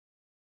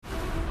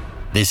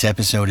This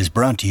episode is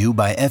brought to you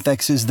by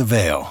FX's The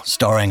Veil,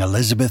 starring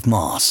Elizabeth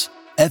Moss.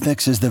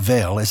 FX's The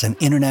Veil is an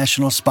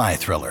international spy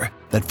thriller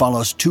that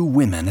follows two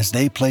women as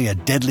they play a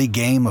deadly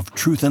game of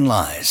truth and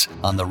lies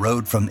on the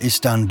road from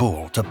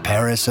Istanbul to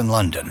Paris and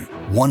London.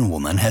 One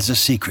woman has a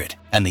secret,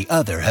 and the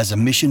other has a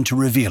mission to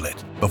reveal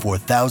it before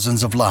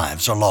thousands of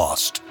lives are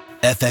lost.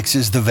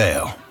 FX's The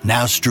Veil,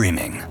 now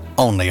streaming,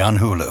 only on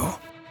Hulu.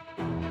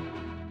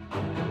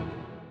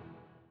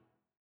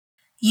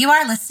 You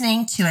are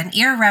listening to an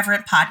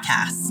Irreverent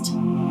podcast.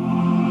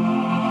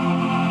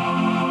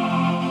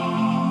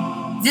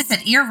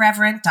 Visit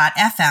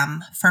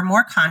irreverent.fm for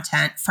more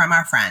content from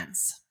our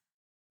friends.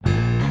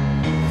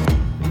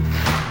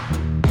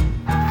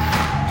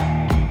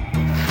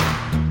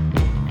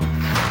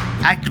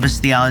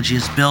 Activist theology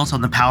is built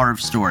on the power of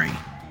story,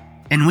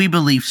 and we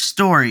believe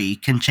story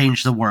can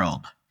change the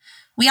world.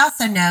 We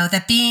also know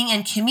that being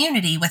in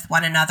community with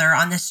one another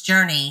on this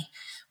journey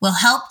will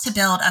help to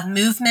build a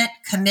movement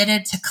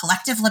committed to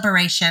collective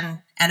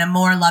liberation and a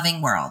more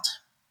loving world.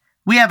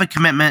 We have a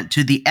commitment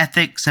to the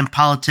ethics and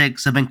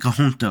politics of en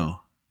conjunto,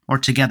 or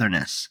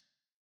togetherness.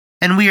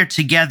 And we are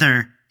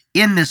together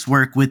in this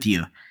work with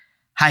you.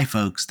 Hi,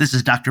 folks. This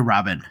is Dr.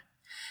 Robin.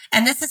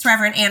 And this is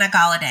Reverend Anna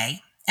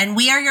Galladay. And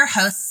we are your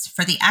hosts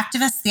for the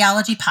Activist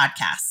Theology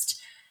Podcast.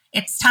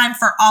 It's time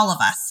for all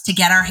of us to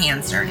get our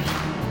hands dirty.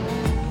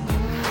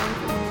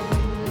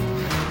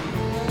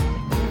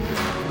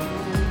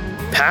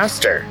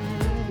 Pastor.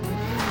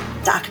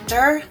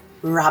 Dr.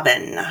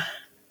 Robin.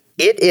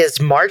 It is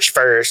March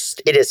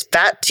 1st. It is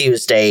Fat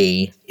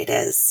Tuesday. It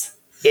is.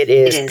 It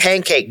is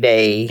Pancake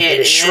Day. It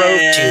is Shrove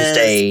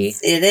Tuesday.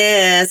 It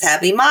is.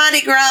 Happy Mardi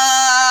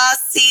Gras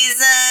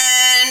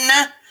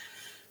season.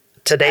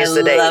 Today's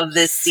the day. I love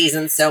this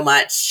season so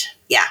much.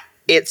 Yeah.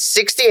 It's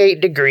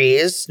 68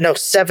 degrees. No,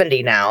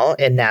 70 now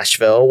in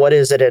Nashville. What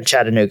is it in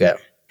Chattanooga?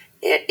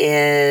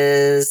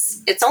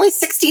 It's only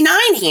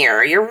 69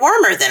 here. You're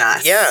warmer than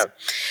us. Yeah.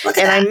 Look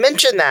at that. I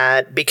mention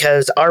that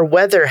because our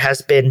weather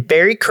has been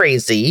very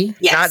crazy.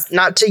 Yes.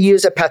 Not to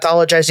use a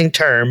pathologizing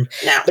term,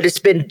 No. but it's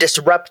been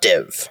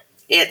disruptive.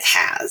 It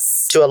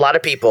has. To a lot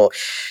of people.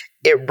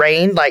 It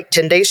rained like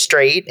 10 days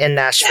straight in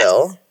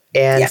Nashville.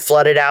 Yes. And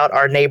flooded out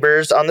our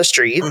neighbors on the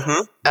street.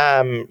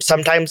 Mm-hmm.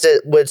 Sometimes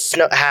it would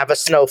have a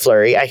snow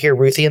flurry. I hear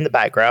Ruthie in the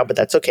background, but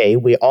that's okay.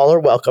 We all are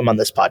welcome on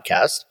this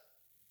podcast.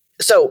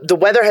 So the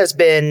weather has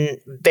been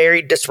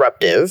very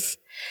disruptive.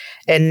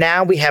 And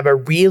now we have a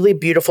really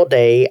beautiful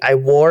day. I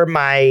wore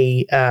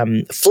my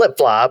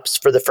flip-flops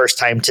for the first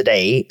time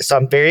today. So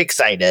I'm very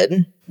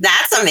excited.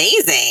 That's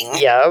amazing.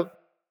 Yeah.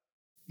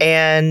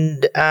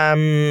 And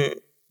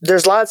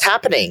there's lots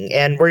happening,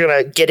 and we're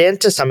going to get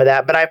into some of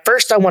that. But I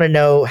want to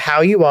know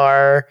how you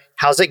are.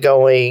 How's it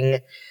going?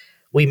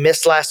 We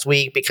missed last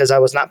week because I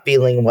was not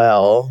feeling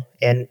well,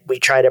 and we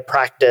try to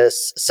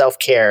practice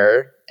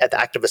self-care at the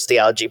Activist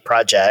Theology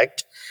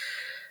Project.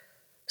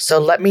 So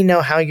let me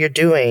know how you're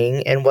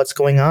doing and what's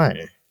going on.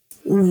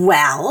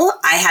 Well,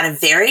 I had a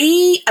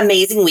very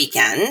amazing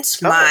weekend.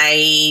 Oh.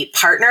 My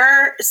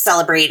partner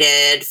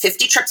celebrated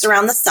 50 trips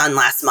around the sun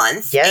last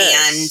month.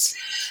 Yes.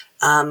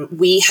 And I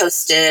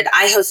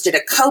hosted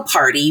a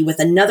co-party with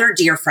another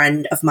dear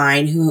friend of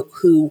mine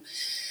who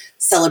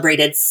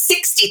celebrated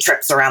 60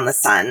 trips around the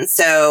sun.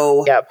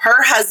 So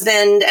Her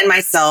husband and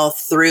myself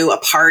threw a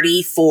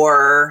party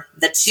for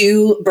the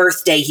two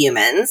birthday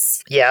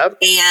humans. Yep.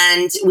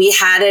 And we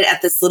had it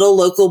at this little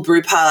local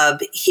brew pub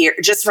here,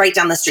 just right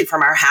down the street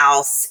from our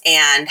house,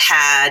 and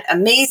had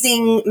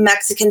amazing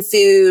Mexican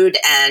food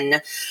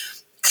and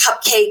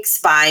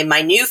cupcakes by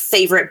my new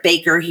favorite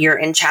baker here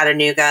in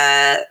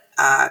Chattanooga,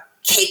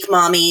 Cake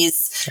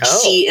Mommies.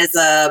 Oh. She is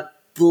a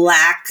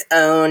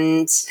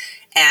Black-owned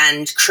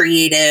and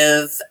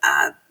creative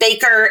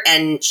baker,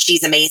 and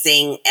she's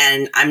amazing.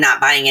 And I'm not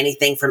buying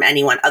anything from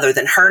anyone other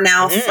than her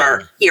now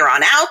for here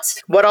on out.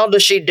 What all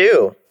does she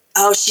do?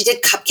 Oh, she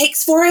did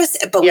cupcakes for us,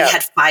 but we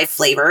had 5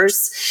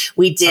 flavors.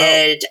 We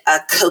did a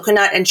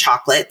coconut and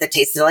chocolate that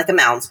tasted like a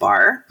Mounds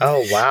bar.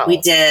 Oh, wow. We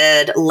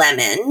did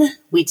lemon.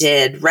 We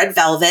did red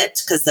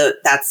velvet because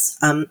that's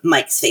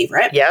Mike's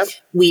favorite. Yeah.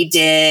 We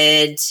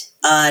did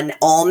an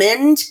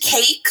almond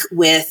cake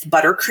with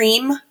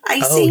buttercream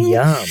icing. Oh,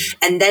 yum.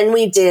 And then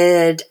we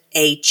did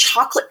a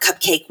chocolate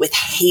cupcake with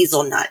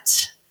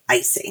hazelnut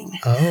icing.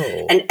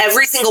 Oh. And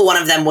every single one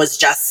of them was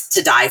just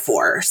to die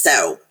for.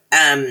 So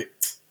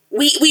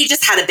we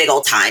just had a big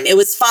old time. It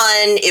was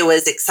fun. It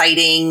was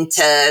exciting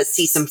to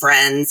see some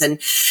friends. And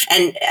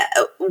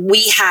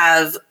we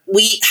have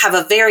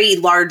a very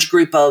large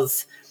group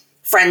of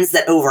friends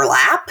that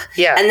overlap.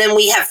 Yeah. And then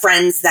we have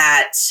friends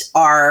that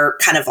are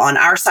kind of on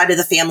our side of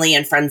the family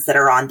and friends that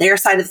are on their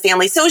side of the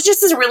family. So it was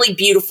just a really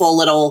beautiful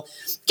little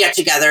get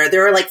together.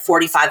 There were like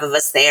 45 of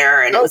us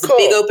there, and it was cool. a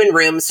big open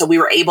room. So we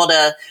were able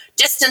to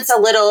distance a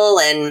little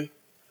and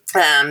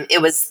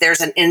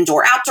There's an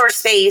indoor outdoor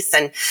space,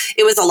 and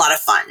it was a lot of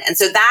fun. And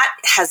so that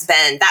has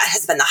been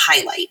the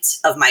highlight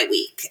of my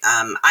week.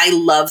 I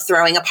love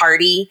throwing a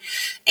party,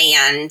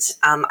 and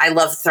I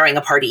love throwing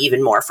a party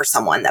even more for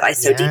someone that I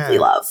so deeply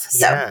love.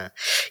 So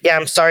yeah,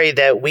 I'm sorry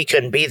that we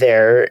couldn't be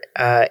there.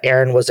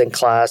 Aaron was in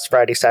class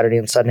Friday, Saturday,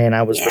 and Sunday, and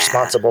I was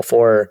responsible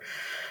for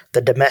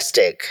the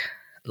domestic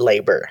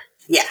labor.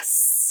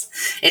 Yes.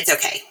 It's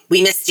okay.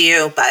 We missed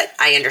you, but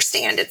I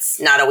understand it's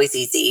not always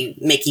easy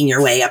making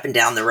your way up and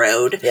down the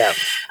road. Yeah.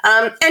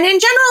 And in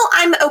general,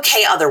 I'm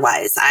okay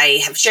otherwise.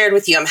 I have shared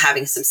with you I'm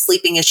having some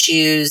sleeping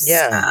issues.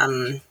 Yeah.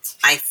 I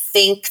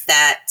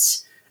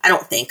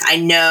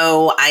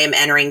know I am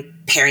entering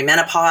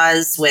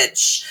perimenopause,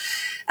 which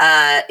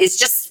is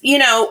just,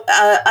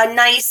 a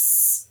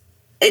nice...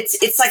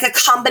 It's like a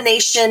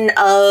combination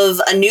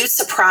of a new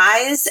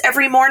surprise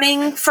every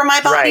morning for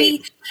my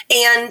body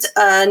and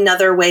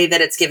another way that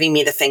it's giving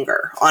me the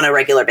finger on a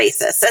regular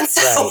basis. And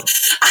so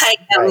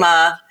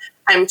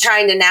I'm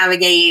trying to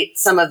navigate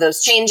some of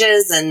those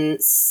changes. And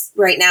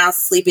right now,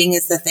 sleeping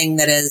is the thing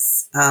that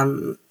is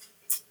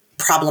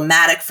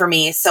problematic for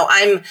me. So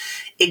I'm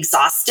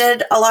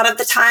exhausted a lot of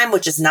the time,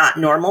 which is not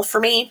normal for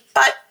me.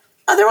 But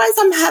otherwise,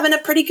 I'm having a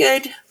pretty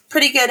good go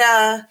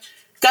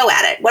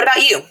at it. What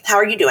about you? How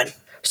are you doing?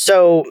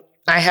 So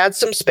I had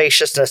some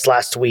spaciousness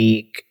last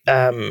week.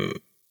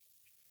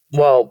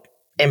 Well,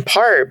 in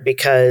part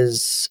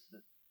because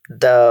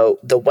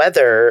the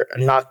weather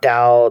knocked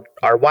out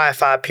our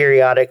Wi-Fi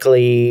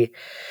periodically.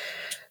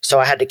 So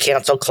I had to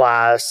cancel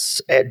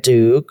class at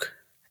Duke.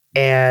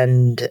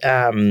 And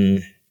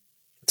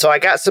so I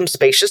got some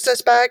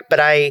spaciousness back,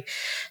 but I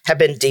have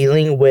been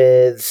dealing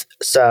with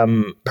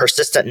some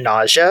persistent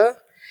nausea.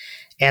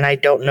 And I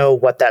don't know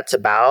what that's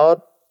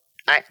about.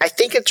 I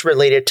think it's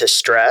related to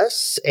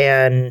stress,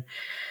 and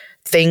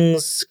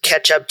things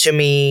catch up to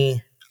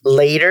me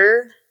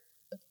later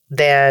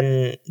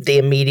than the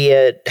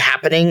immediate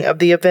happening of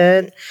the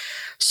event.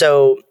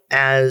 So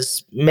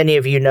as many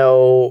of you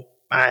know,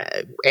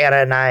 Anna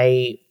and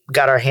I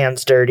got our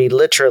hands dirty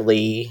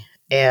literally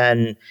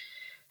and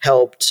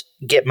helped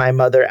get my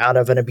mother out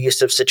of an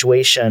abusive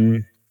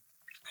situation.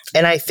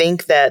 And I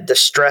think that the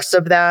stress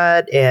of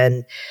that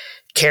and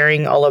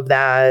carrying all of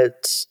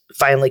that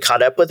finally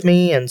caught up with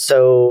me. And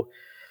so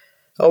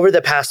over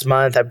the past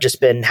month, I've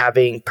just been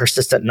having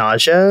persistent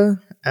nausea,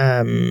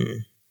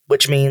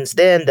 which means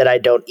then that I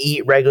don't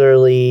eat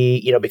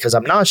regularly, because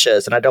I'm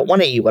nauseous, and I don't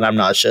want to eat when I'm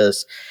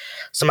nauseous.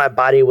 So my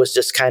body was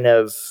just kind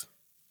of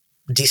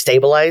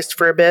destabilized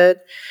for a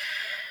bit.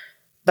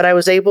 But I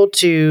was able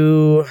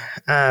to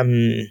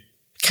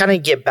kind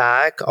of get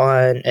back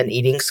on an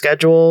eating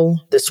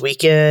schedule this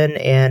weekend,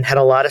 and had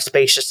a lot of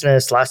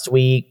spaciousness last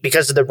week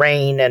because of the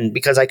rain and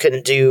because I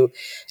couldn't do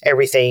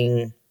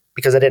everything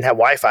because I didn't have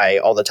Wi-Fi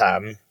all the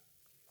time.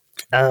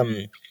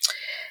 And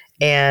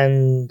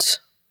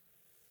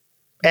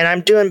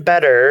I'm doing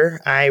better.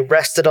 I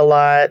rested a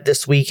lot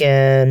this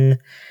weekend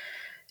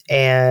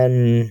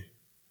and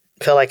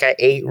feel like I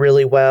ate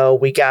really well.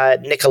 We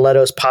got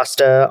Nicoletto's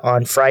Pasta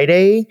on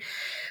Friday,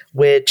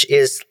 which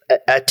is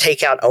a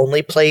takeout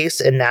only place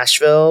in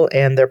Nashville,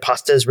 and their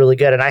pasta is really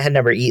good. And I had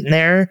never eaten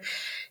there.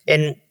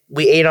 And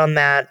we ate on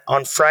that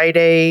on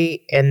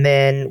Friday, and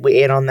then we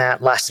ate on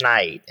that last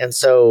night. And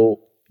so,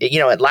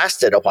 it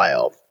lasted a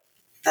while.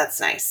 That's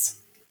nice.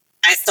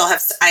 I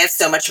have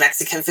so much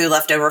Mexican food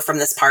left over from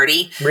this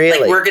party. Really?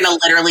 Like, we're going to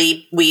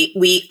literally,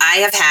 I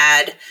have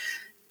had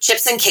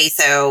chips and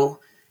queso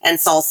and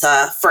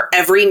salsa for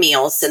every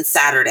meal since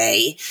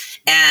Saturday.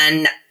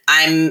 And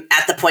I'm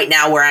at the point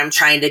now where I'm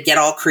trying to get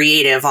all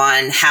creative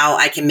on how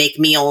I can make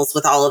meals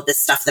with all of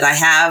this stuff that I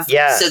have,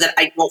 so that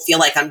I don't feel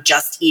like I'm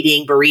just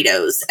eating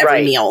burritos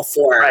every meal.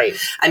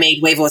 I made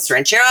huevos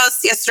rancheros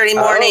yesterday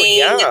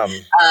morning. Oh,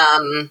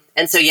 yum.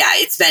 And so,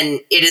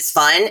 it is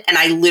fun. And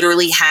I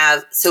literally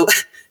have,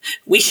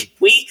 we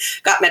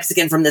got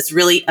Mexican from this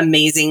really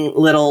amazing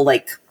little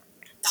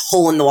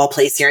hole in the wall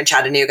place here in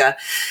Chattanooga.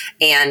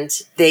 And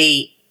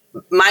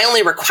my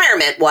only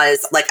requirement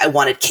was I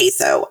wanted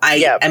queso.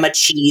 I'm a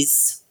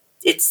cheese.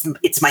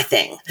 It's my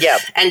thing. Yeah.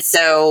 And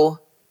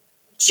so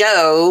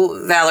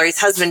Joe, Valerie's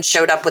husband,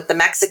 showed up with the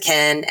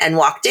Mexican and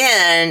walked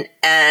in,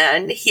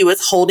 and he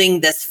was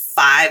holding this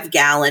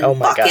 5-gallon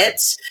bucket. God.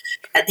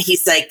 And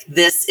he's like,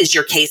 "This is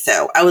your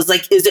queso." I was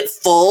like, "Is it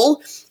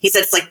full?" He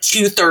said it's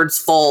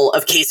 2/3 full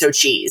of queso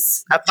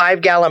cheese. A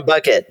 5-gallon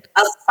bucket.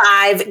 A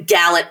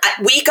 5-gallon.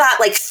 We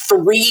got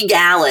 3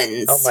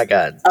 gallons. Oh my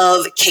God.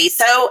 Of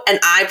queso, and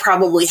I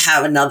probably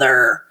have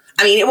another.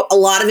 I mean, a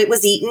lot of it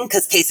was eaten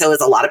because queso is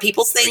a lot of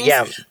people's things.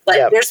 Yeah.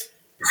 But there's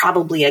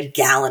probably a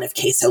gallon of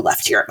queso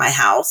left here at my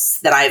house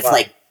that I've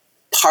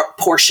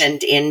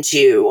portioned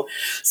into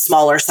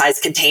smaller size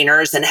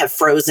containers and have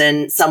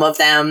frozen some of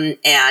them.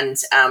 And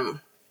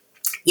I'm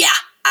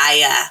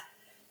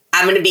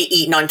going to be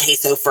eating on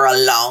queso for a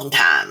long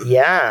time.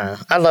 Yeah,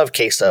 I love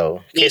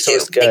queso. Queso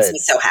is good. Makes me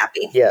so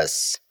happy.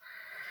 Yes.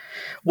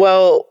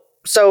 Well,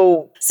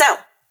 so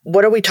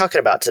what are we talking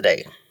about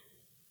today?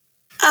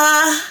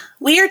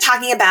 We are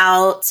talking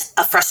about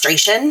a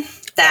frustration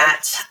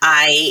that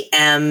I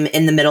am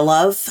in the middle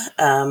of,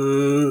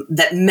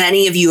 that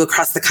many of you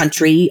across the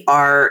country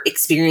are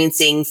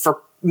experiencing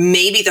for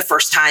maybe the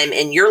first time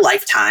in your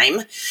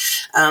lifetime.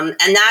 And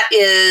that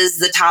is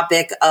the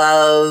topic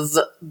of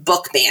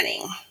book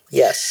banning.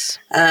 Yes.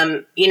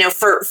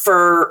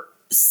 For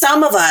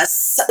some of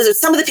us,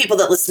 some of the people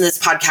that listen to this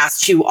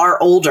podcast who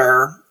are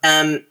older,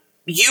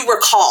 you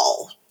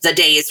recall the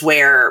days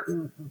where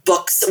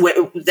books,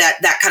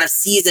 that kind of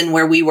season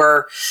where we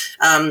were,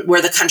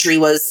 where the country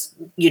was,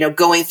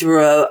 going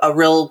through a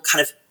real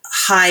kind of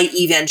high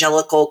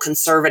evangelical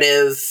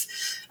conservative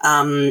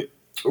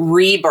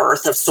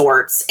rebirth of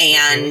sorts,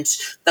 and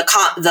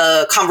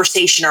the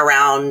conversation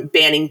around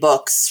banning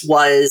books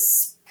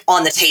was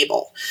on the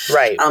table.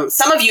 Right.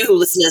 Some of you who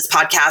listen to this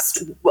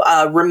podcast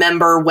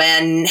remember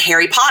when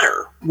Harry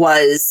Potter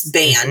was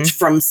banned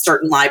from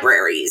certain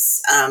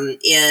libraries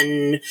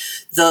in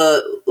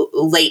the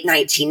late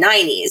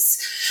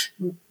 1990s.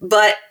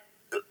 But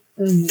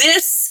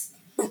this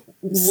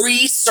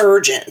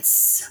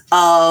resurgence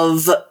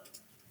of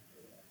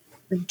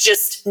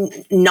just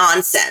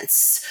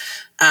nonsense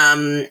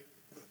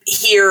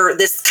here,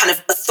 this kind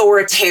of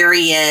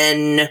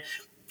authoritarian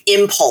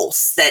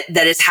impulse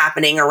that is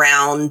happening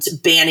around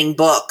banning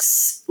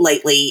books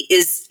lately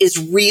is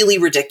really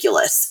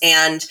ridiculous.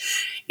 And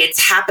it's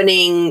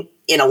happening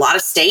in a lot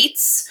of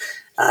states.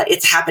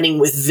 It's happening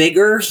with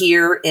vigor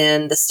here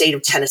in the state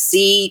of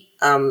Tennessee.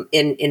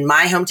 In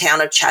my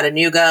hometown of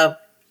Chattanooga,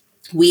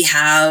 we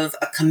have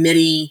a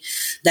committee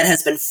that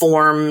has been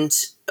formed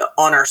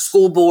on our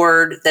school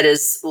board that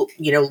is,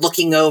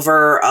 looking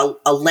over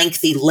a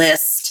lengthy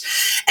list,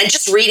 and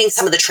just reading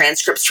some of the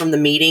transcripts from the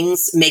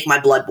meetings make my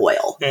blood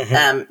boil.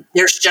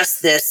 There's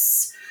just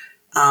this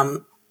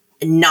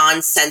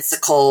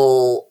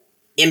nonsensical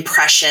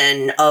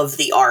impression of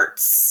the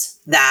arts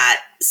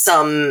that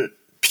some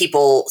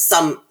people,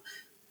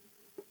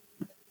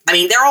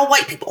 they're all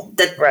white people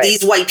that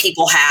these white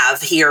people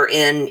have here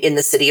in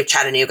the city of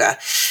Chattanooga.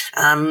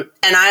 And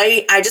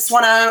I just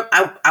want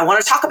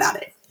to talk about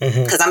it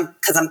because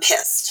I'm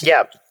pissed.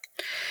 Yeah.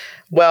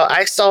 Well,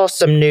 I saw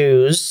some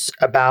news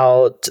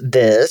about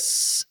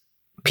this,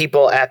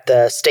 people at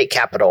the state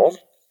capitol,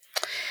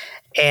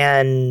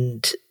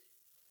 and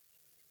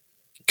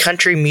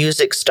country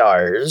music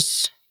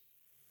stars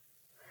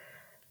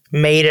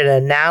made an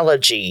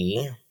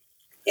analogy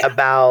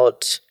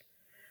about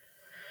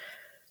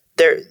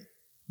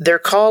they're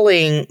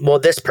calling,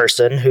 this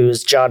person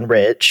who's John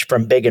Rich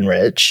from Big and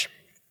Rich,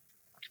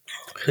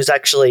 who's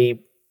actually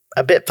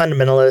a bit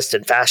fundamentalist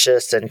and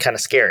fascist and kind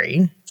of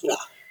scary. Yeah.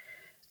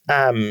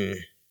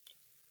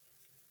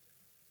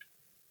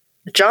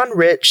 John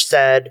Rich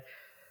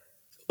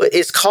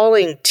is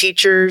calling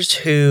teachers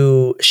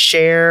who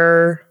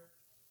share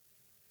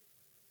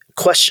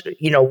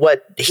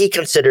what he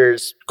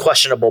considers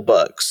questionable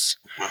books.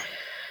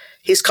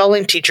 He's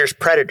calling teachers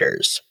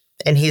predators,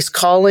 and he's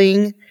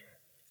drawing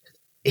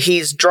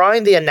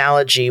the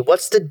analogy.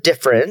 What's the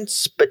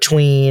difference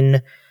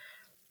between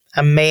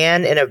a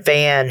man in a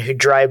van who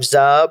drives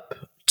up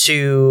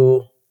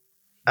to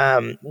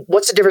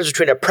what's the difference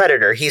between a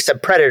predator? He's a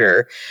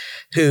predator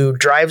who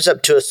drives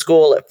up to a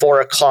school at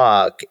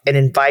 4:00 and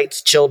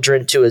invites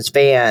children to his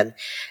van,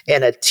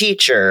 and a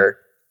teacher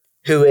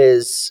who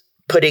is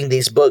putting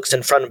these books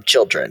in front of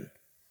children.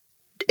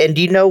 And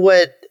do you know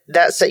what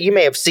that said? You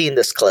may have seen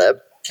this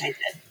clip. I did.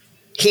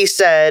 He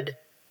said,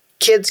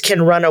 kids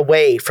can run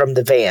away from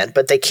the van,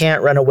 but they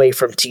can't run away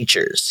from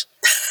teachers.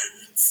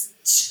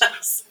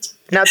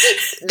 Now,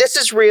 this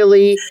is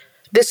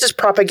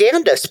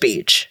propaganda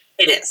speech.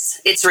 It is.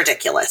 It's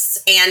ridiculous.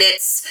 And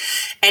it's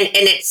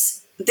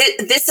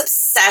this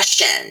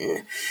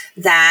obsession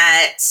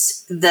that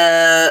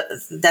the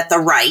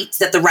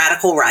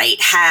radical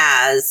right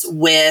has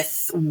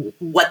with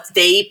what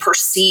they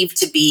perceive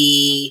to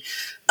be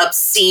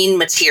obscene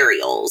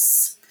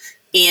materials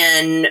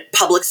in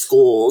public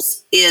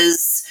schools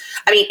is,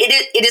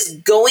 it is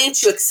going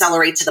to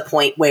accelerate to the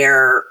point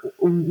where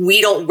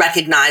we don't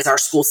recognize our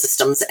school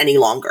systems any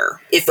longer.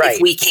 If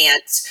we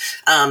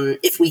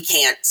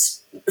can't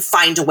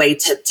find a way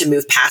to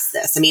move past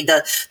this.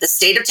 The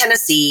state of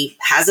Tennessee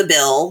has a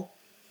bill,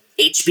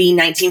 HB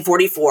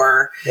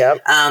 1944,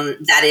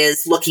 that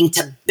is looking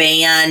to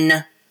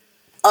ban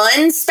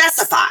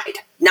unspecified,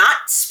 not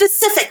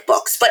specific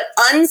books, but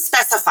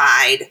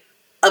unspecified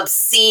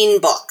obscene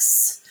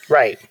books.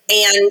 Right.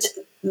 And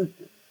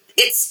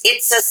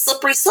it's a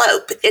slippery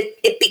slope.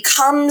 It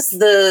becomes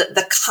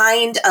the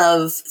kind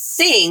of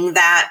thing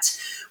that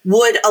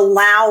would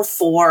allow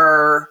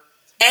for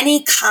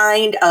any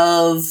kind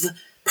of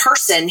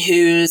person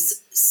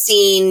who's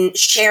seen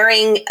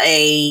sharing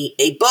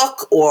a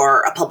book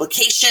or a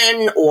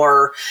publication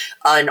or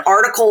an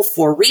article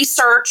for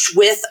research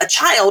with a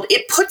child.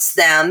 It puts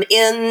them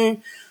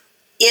in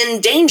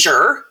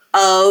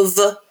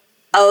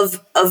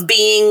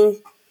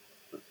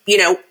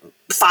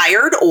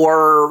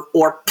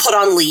or put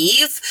on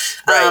leave,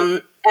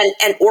 right.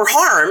 and or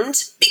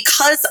harmed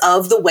because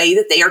of the way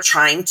that they are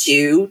trying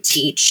to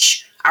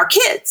teach our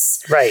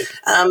kids. Right.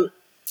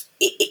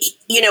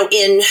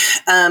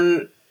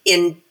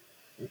 in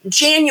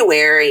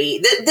January,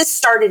 this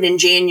started in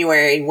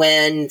January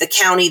when the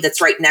county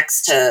that's right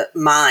next to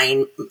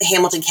mine,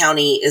 Hamilton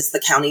County, is the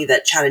county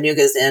that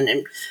Chattanooga is in,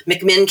 and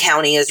McMinn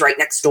County is right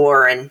next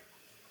door. And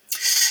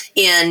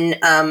in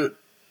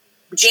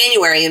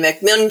January, in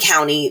McMinn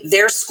County,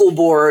 their school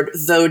board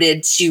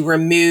voted to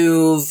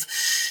remove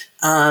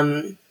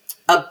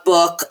a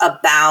book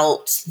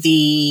about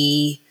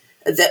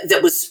that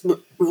was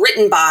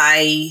written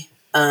by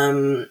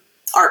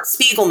Art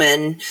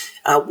Spiegelman,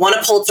 won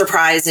a Pulitzer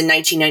Prize in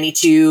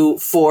 1992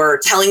 for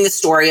telling the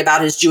story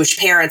about his Jewish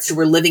parents who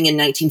were living in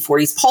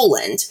 1940s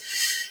Poland.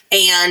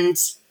 And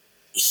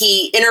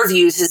he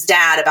interviews his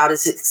dad about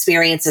his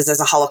experiences as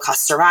a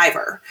Holocaust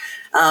survivor.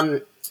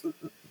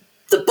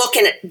 The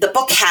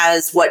book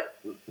has what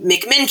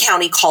McMinn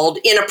County called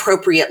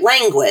inappropriate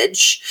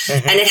language,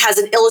 and it has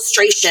an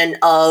illustration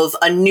of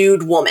a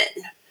nude woman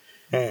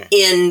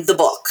in the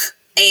book.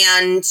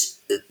 And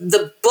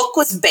the book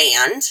was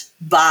banned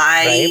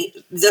by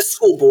the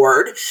school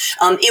board.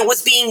 It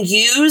was being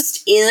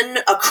used in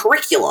a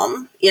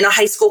curriculum, in a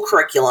high school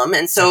curriculum.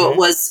 And so it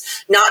was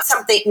not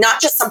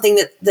just something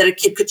that a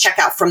kid could check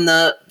out from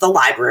the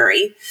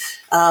library.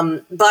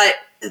 But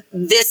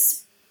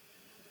this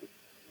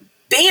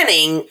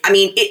banning, I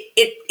mean,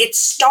 it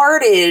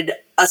started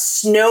a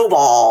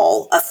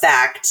snowball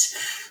effect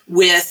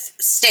with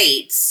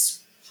states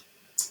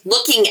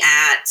looking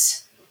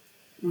at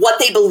what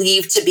they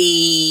believe to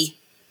be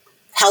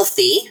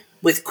healthy,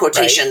 with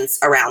quotations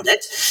around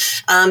it,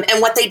 and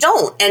what they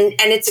don't. And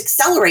it's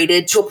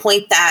accelerated to a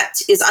point that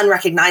is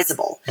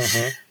unrecognizable.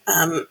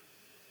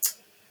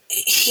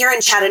 Here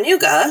in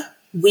Chattanooga,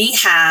 we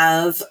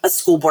have a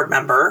school board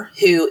member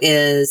who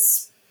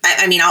is,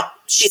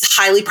 she's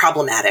highly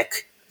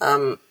problematic.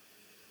 Her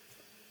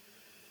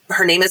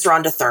name is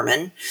Rhonda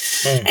Thurman,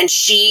 and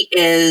she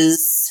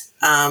is,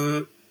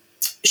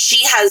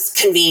 she has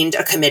convened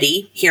a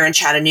committee here in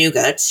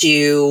Chattanooga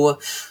to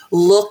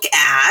look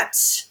at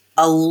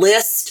a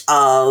list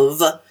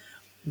of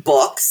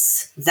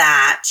books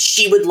that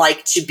she would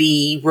like to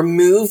be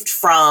removed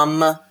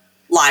from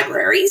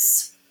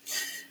libraries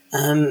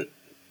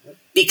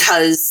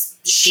because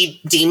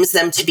she deems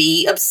them to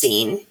be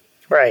obscene.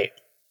 Right.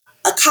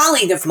 A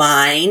colleague of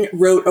mine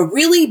wrote a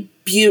really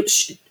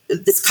beautiful,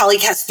 this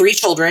colleague has 3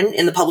 children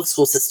in the public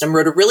school system,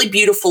 wrote a really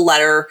beautiful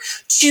letter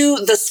to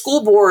the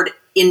school board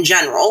in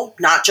general,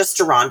 not just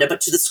to Rhonda,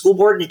 but to the school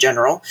board in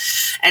general,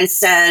 and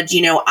said,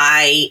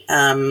 I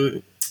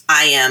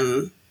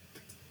am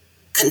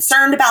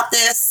concerned about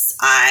this.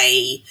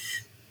 I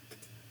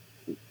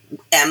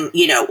am,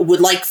 would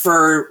like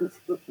to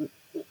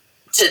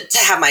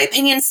have my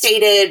opinion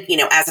stated.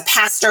 As a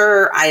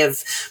pastor, I have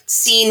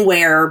seen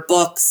where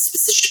books,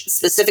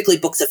 specifically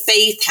books of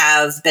faith,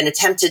 have been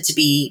attempted to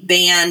be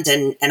banned,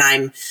 and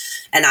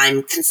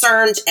I'm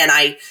concerned, and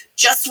I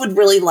just would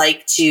really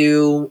like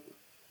to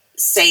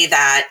say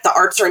that the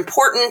arts are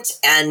important,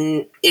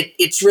 and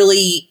it's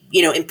really,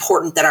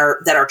 important that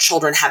our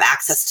children have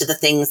access to the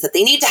things that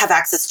they need to have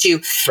access to,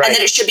 and that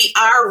it should be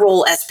our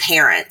role as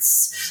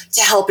parents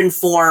to help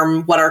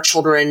inform what our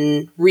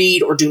children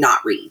read or do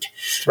not read.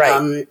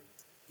 Right.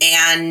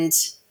 And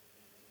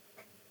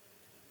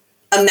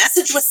a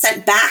message was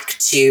sent back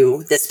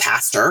to this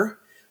pastor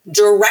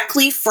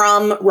directly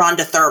from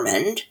Rhonda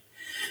Thurman,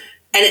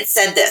 and it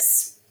said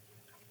this: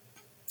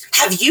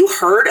 "Have you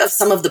heard of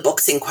some of the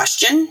books in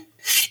question?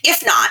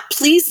 If not,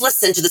 please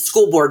listen to the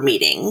school board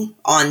meeting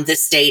on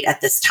this date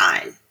at this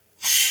time."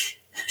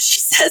 She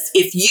says,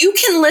 "If you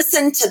can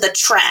listen to the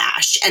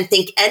trash and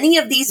think any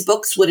of these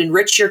books would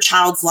enrich your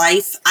child's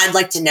life, I'd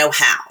like to know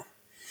how.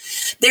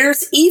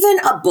 There's even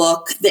a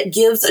book that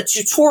gives a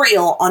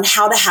tutorial on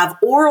how to have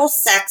oral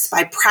sex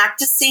by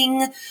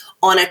practicing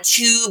on a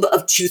tube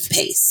of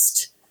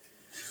toothpaste.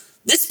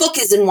 This book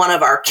is in one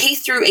of our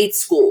K-8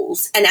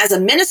 schools, and as a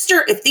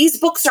minister, if these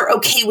books are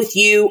okay with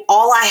you,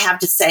 all I have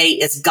to say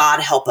is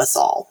God help us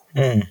all."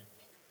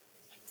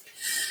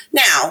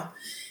 Now,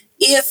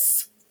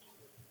 if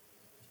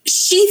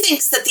she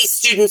thinks that these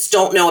students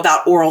don't know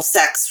about oral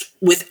sex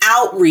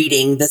without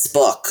reading this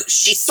book,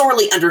 she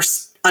sorely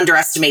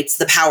underestimates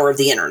the power of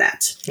the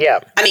internet.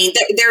 Yeah. I mean,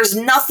 there's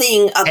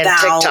nothing about...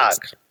 And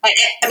TikTok.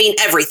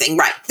 Everything,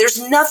 right. There's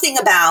nothing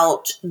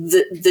about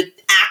the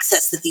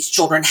access that these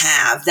children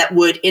have that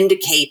would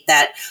indicate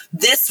that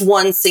this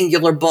one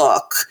singular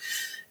book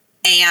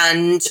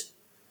and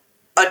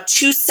a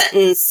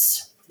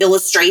 2-sentence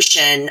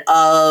illustration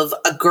of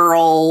a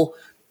girl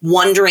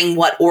wondering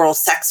what oral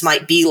sex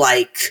might be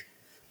like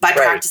by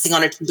practicing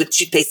on a tube of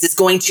toothpaste is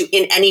going to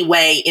in any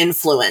way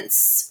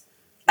influence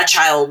a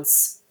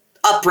child's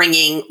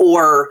upbringing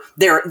or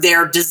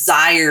their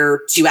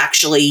desire to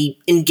actually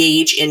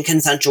engage in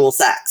consensual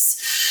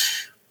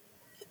sex.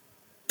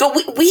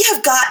 But we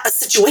have got a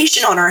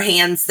situation on our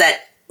hands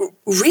that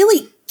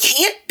really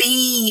can't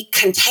be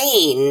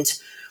contained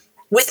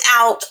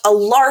without a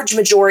large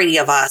majority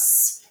of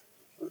us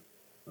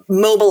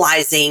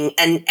mobilizing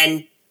and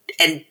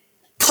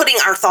putting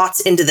our thoughts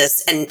into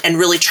this and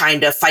really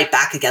trying to fight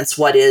back against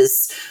what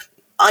is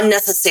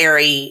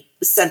unnecessary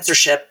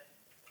censorship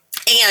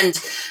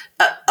and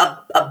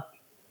an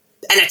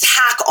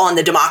attack on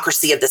the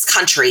democracy of this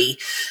country,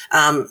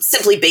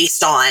 simply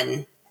based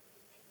on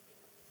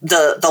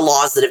the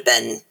laws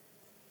that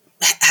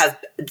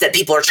that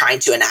people are trying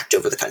to enact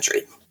over the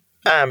country.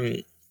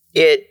 I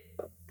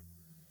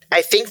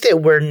think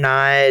that we're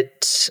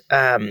not.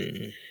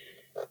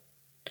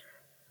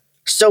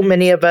 So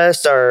many of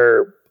us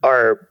are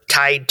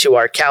tied to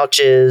our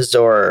couches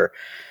or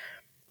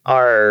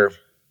our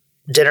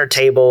dinner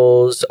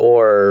tables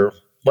or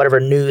whatever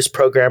news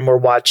program we're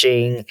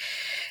watching,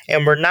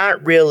 and we're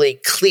not really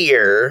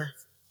clear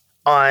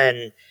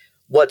on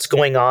what's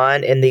going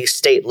on in these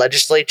state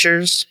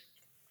legislatures.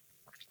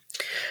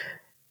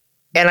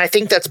 And I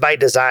think that's by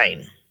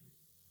design.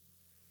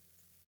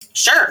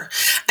 Sure.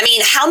 I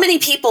mean, how many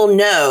people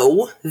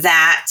know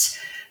that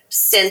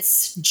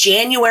since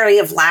January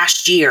of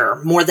last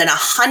year, more than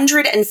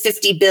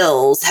 150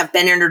 bills have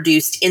been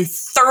introduced in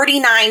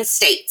 39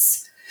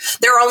 states?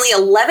 There are only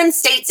 11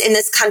 states in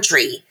this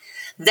country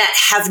that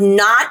have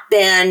not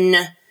been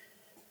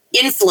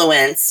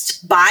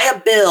influenced by a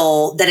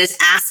bill that is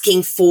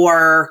asking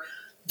for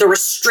the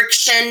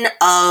restriction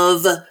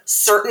of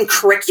certain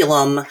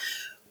curriculum,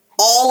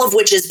 all of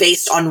which is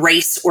based on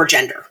race or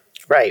gender.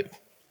 Right.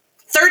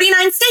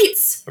 39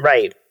 states.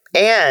 Right.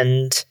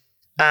 And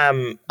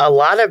a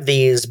lot of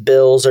these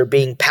bills are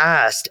being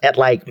passed at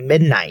like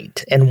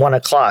midnight and 1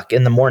 o'clock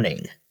in the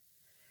morning.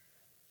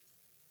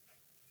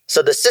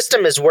 So the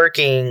system is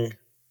working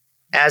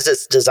as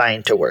it's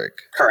designed to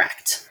work.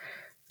 Correct.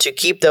 To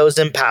keep those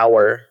in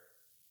power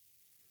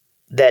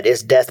that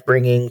is death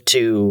bringing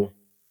to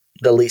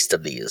the least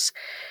of these.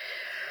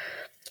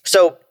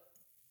 So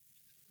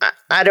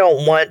I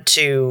don't want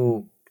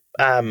to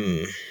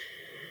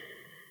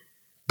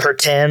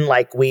pretend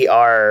like we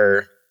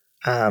are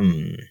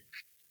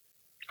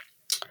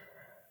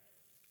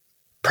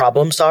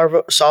problem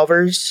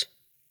solvers,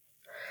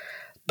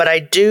 but I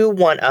do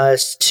want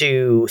us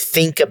to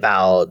think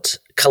about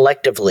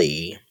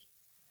collectively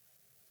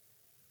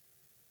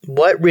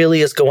what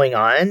really is going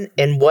on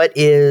and what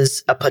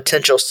is a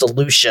potential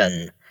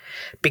solution,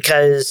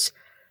 because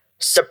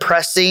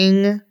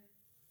suppressing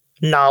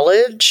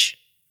knowledge,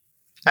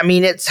 I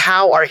mean, it's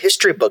how our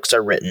history books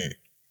are written.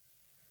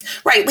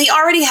 Right. We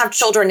already have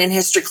children in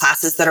history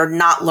classes that are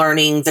not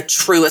learning the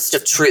truest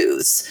of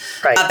truths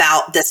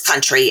about this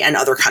country and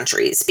other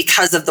countries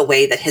because of the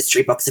way that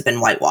history books have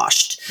been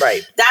whitewashed.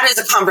 Right. That is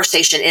a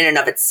conversation in and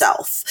of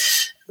itself.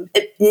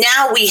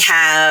 Now we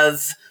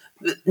have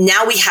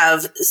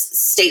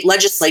state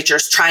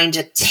legislatures trying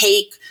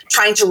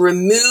to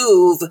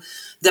remove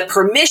the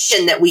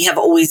permission that we have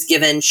always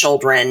given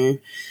children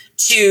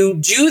to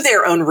do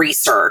their own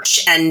research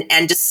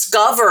and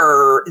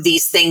discover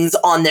these things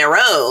on their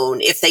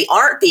own if they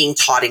aren't being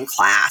taught in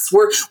class.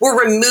 We're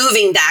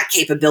removing that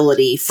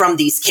capability from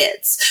these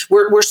kids.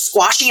 We're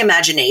squashing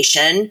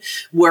imagination.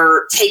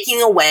 We're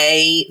taking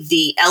away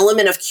the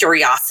element of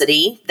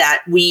curiosity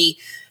that we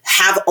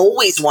have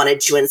always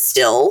wanted to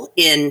instill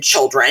in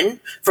children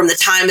from the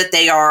time that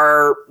they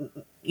are,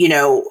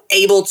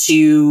 able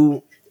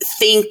to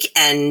think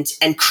and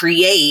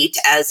create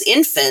as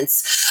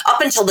infants up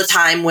until the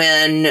time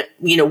when,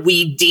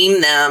 we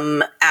deem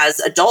them as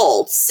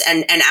adults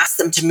and ask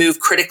them to move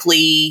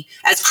critically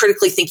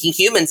thinking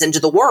humans into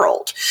the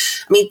world.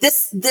 I mean,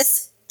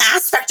 this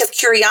aspect of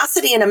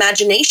curiosity and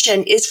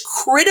imagination is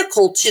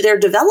critical to their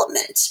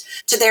development,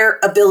 to their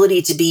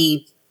ability to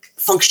be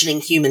functioning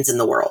humans in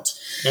the world.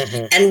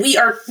 Mm-hmm. And we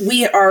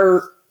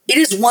are it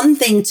is one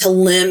thing to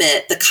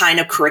limit the kind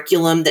of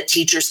curriculum that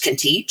teachers can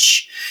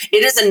teach.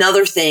 It is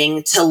another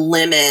thing to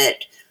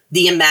limit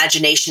the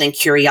imagination and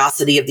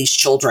curiosity of these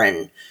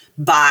children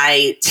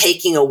by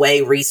taking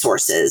away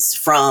resources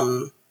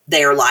from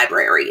their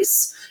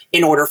libraries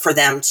in order for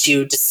them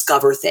to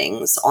discover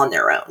things on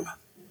their own.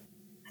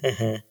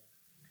 Mm-hmm.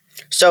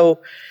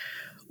 So,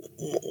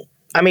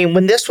 I mean,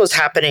 when this was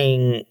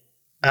happening,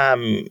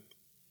 5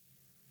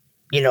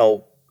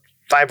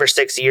 or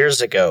 6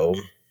 years ago,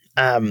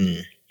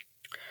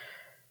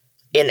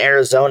 in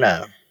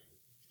Arizona,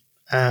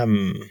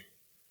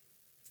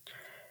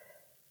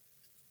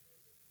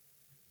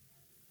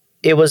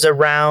 it was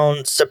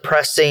around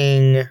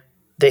suppressing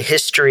the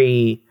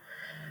history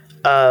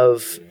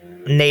of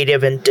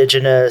Native,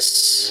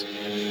 Indigenous,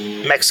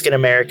 Mexican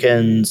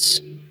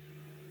Americans,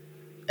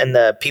 and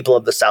the people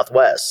of the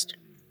Southwest.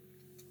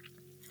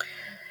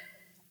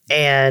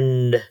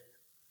 And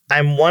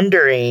I'm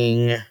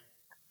wondering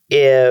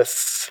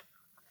is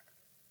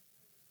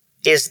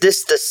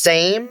this the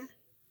same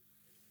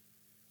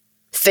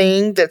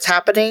thing that's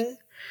happening?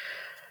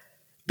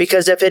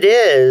 Because if it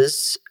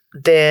is,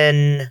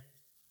 then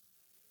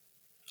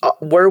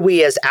were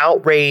we as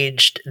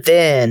outraged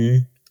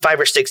then 5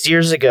 or 6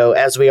 years ago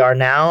as we are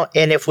now?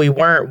 And if we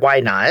weren't, why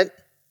not?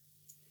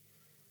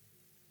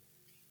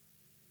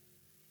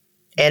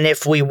 And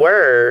if we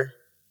were,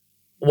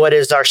 what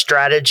is our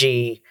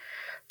strategy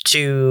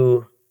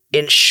to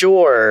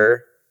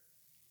ensure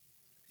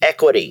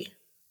equity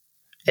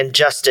and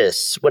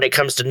justice when it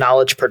comes to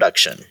knowledge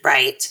production.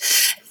 Right.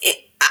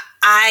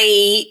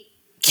 I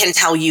can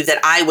tell you that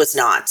I was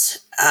not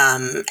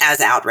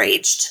as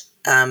outraged,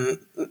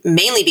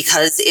 mainly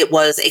because it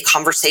was a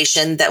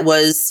conversation that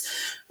was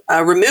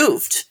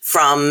removed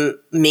from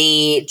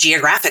me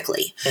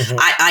geographically. Mm-hmm.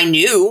 I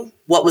knew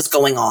what was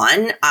going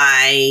on.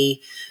 I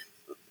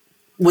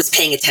was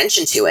paying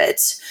attention to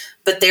it,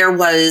 but there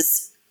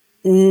was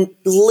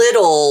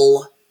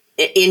little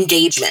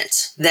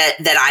engagement that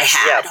I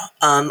had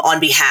on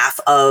behalf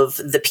of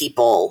the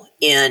people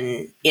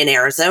in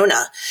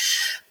Arizona.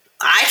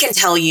 I can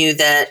tell you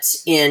that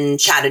in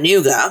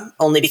Chattanooga,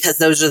 only because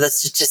those are the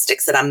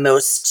statistics that I'm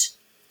most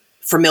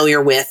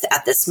familiar with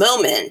at this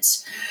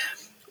moment,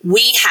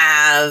 we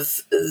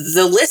have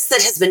the list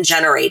that has been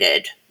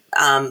generated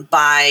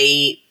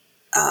by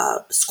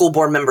school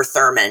board member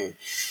Thurman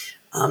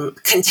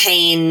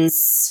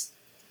contains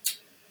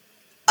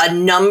a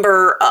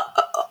number,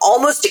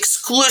 almost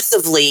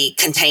exclusively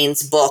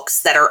contains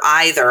books that are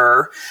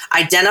either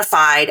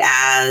identified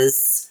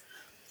as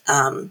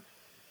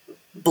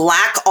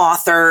Black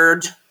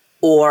authored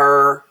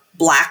or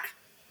Black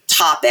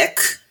topic,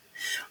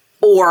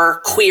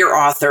 or queer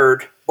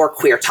authored or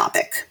queer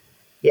topic.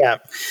 Yeah.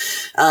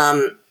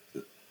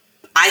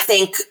 I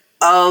think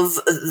of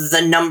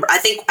the number, I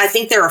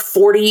think there are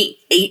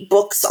 48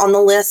 books on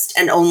the list,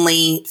 and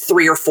only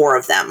 3 or 4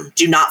 of them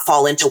do not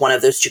fall into one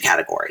of those two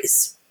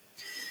categories.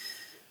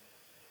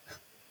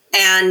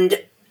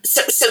 And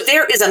so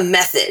there is a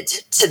method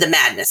to the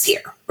madness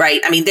here,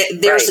 right? I mean,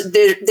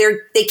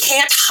 they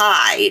can't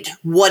hide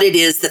what it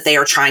is that they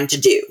are trying to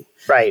do.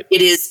 Right.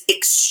 It is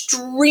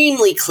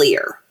extremely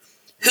clear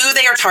who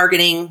they are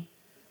targeting,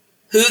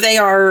 who they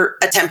are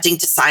attempting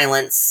to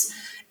silence,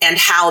 and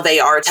how they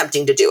are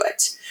attempting to do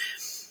it.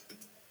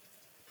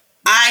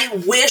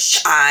 I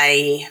wish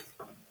I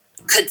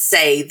could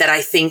say that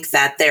I think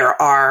that there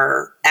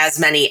are as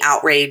many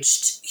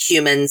outraged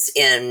humans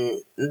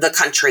in the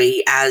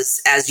country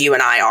as you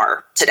and I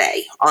are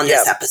today on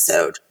this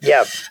episode.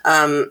 Yeah.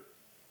 I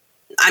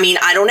mean,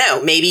 I don't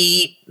know,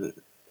 maybe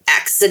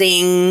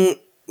exiting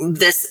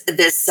this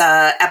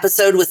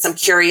episode with some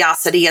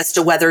curiosity as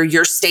to whether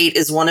your state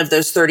is one of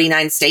those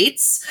 39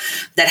 states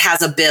that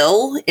has a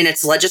bill in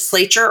its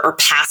legislature or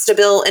passed a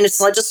bill in its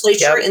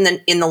legislature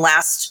in the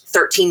last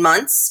 13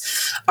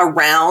 months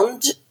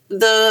around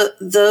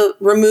the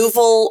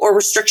removal or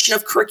restriction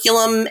of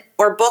curriculum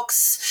or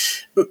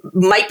books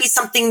might be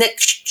something that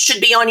should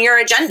be on your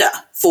agenda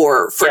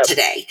for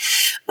today.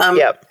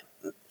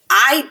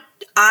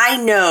 I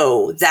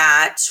know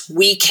that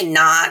we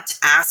cannot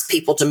ask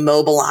people to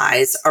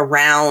mobilize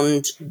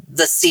around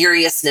the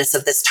seriousness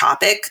of this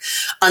topic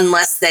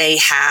unless they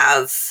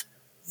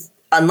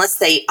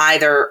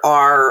either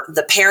are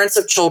the parents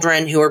of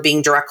children who are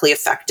being directly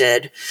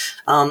affected,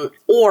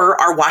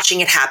 or are watching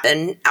it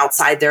happen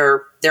outside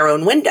their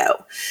own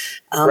window.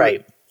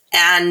 Right.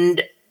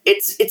 And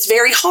it's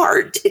very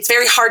hard. It's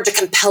very hard to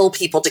compel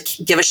people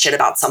to give a shit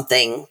about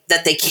something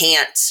that they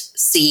can't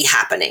see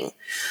happening,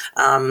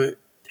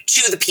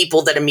 to the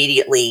people that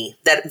immediately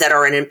that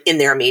are in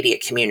their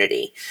immediate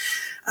community.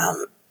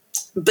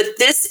 But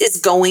this is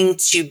going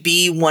to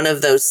be one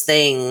of those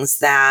things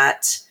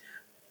that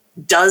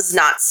does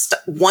not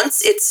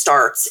once it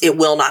starts, it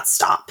will not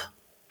stop.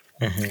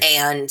 Mm-hmm.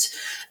 And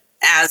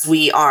as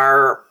we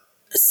are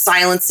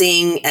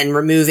silencing and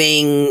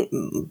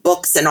removing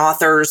books and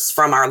authors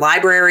from our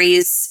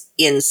libraries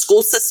in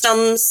school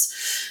systems,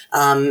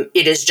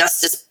 it is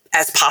just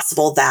as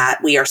possible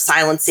that we are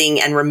silencing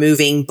and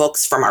removing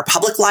books from our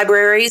public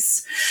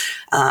libraries,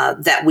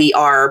 that we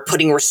are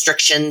putting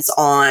restrictions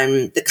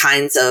on the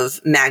kinds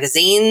of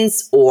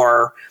magazines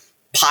or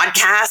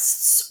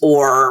podcasts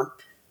or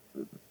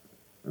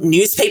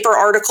newspaper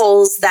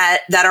articles that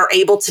are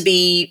able to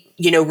be,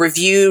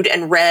 reviewed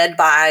and read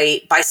by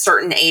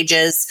certain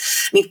ages.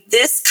 I mean,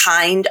 this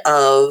kind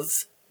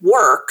of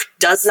work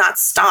does not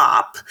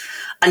stop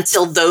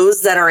until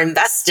those that are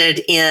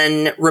invested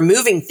in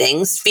removing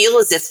things feel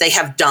as if they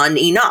have done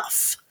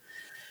enough.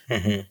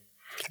 Mm-hmm.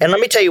 And let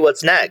me tell you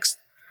what's next.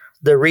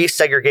 The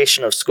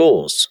resegregation of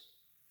schools.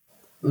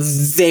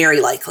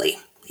 Very likely.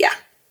 Yeah.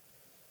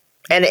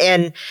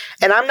 And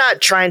I'm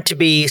not trying to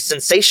be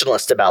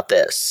sensationalist about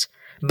this,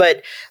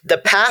 but the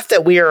path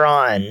that we are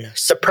on,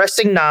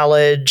 suppressing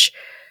knowledge,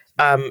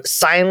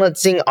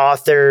 silencing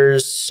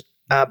authors,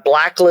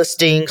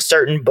 blacklisting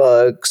certain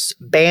books,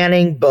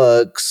 banning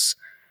books.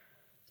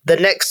 The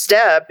next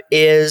step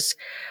is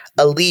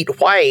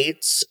elite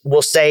whites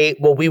will say,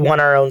 well, we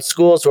want our own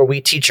schools where we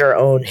teach our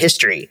own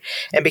history.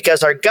 And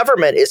because our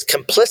government is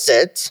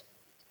complicit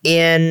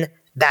in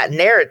that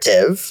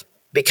narrative,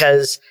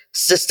 because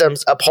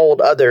systems uphold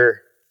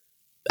other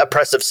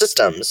oppressive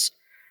systems,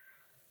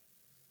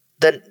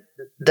 the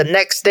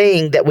next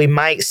thing that we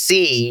might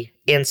see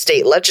in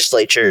state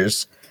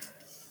legislatures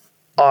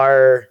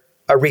are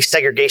a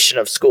resegregation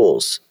of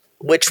schools,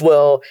 which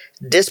will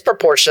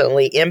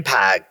disproportionately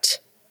impact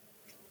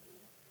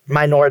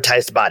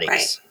minoritized bodies.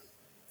 Right.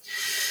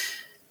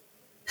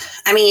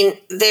 I mean,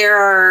 there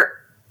are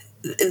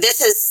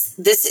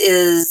this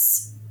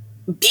is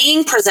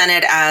being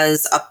presented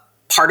as a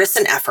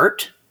partisan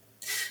effort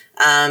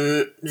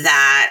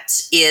that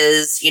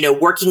is,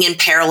 working in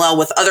parallel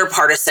with other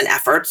partisan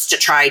efforts to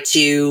try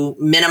to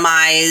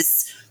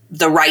minimize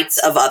the rights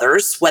of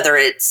others, whether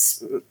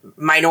it's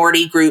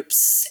minority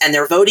groups and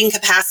their voting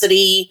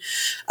capacity,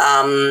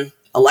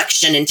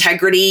 election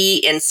integrity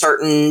in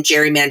certain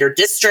gerrymandered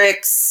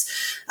districts.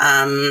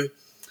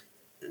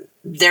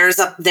 There is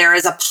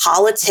a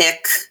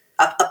politic,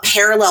 a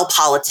parallel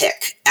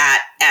politic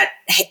at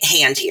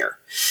hand here.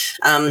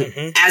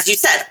 As you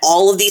said,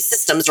 all of these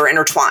systems are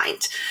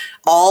intertwined.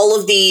 All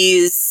of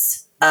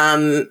these,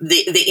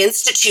 the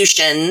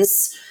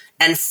institutions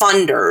and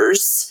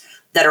funders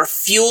that are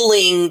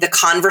fueling the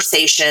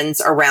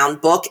conversations around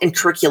book and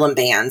curriculum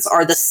bans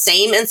are the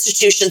same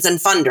institutions and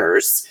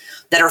funders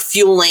that are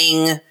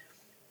fueling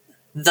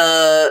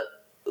the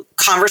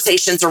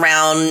conversations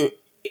around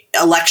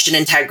election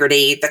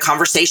integrity, the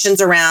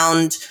conversations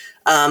around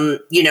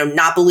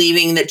not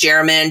believing that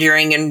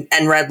gerrymandering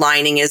and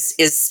redlining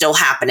is still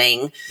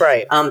happening.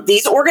 Right.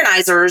 These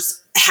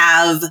organizers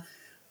have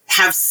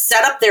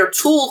set up their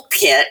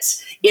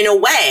toolkit in a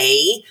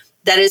way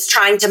that is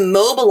trying to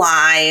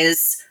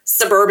mobilize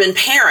suburban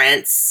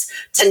parents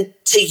to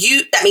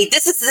use. I mean,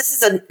 this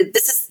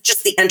is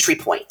just the entry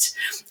point.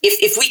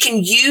 If we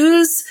can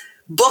use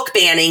book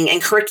banning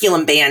and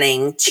curriculum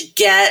banning to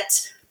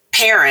get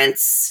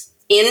parents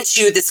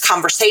into this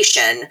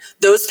conversation,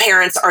 those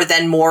parents are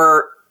then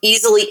more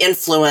easily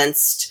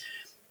influenced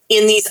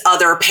in these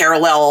other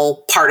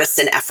parallel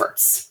partisan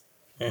efforts.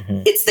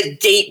 It's the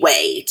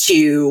gateway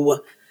to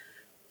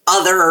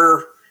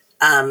other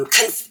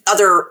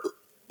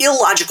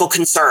illogical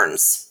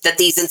concerns that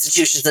these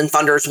institutions and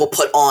funders will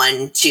put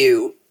on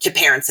to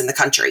parents in the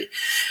country.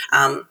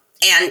 And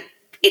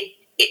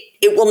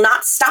it will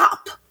not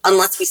stop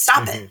unless we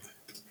stop it.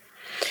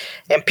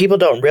 And people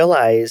don't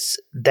realize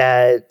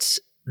that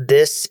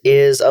this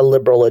is a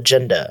liberal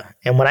agenda.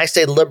 And when I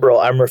say liberal,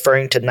 I'm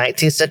referring to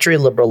 19th century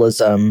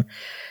liberalism,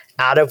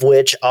 out of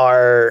which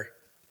our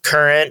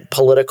current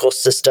political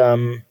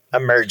system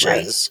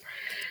emerges.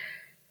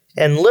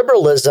 Right. And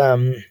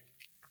liberalism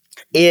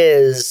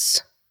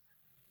is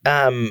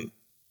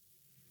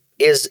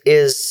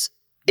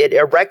it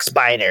erects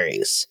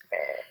binaries.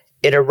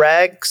 It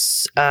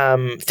erects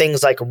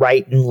things like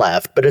right and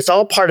left, but it's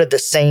all part of the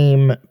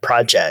same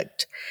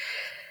project.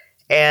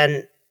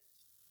 And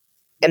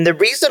the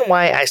reason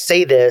why I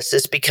say this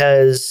is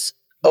because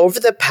over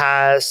the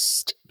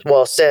past,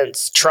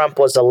 since Trump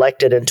was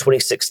elected in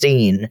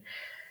 2016,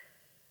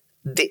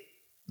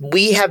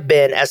 we have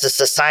been, as a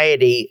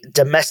society,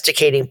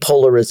 domesticating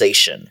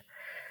polarization.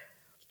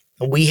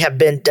 We have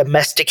been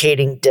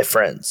domesticating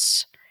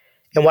difference.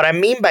 And what I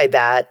mean by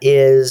that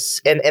is,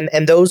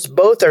 and those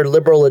both are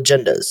liberal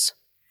agendas.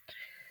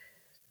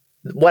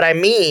 What I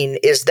mean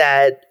is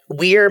that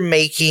we are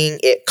making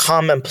it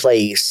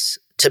commonplace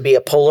to be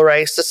a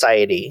polarized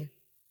society,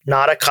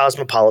 not a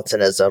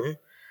cosmopolitanism,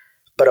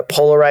 but a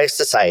polarized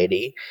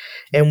society.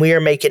 And we are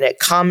making it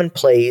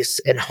commonplace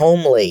and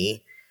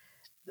homely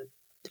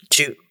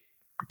to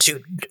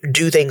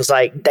do things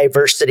like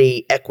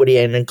diversity, equity,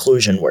 and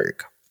inclusion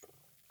work.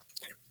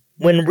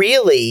 When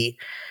really,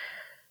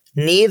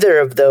 neither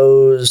of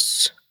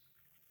those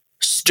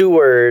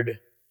steward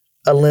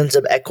a lens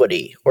of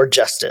equity or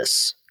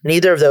justice.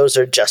 Neither of those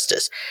are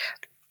justice.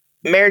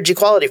 Marriage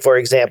equality, for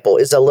example,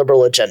 is a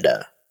liberal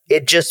agenda.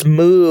 It just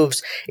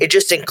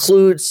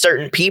includes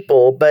certain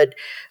people, but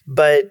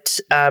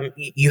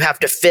you have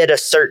to fit a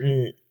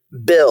certain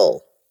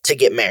bill to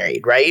get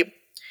married, right?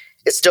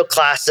 It's still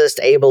classist,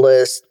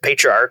 ableist,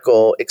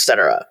 patriarchal,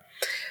 etc.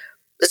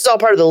 This is all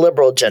part of the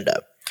liberal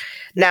agenda.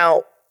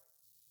 Now,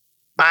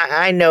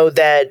 I know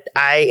that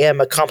I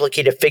am a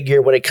complicated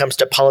figure when it comes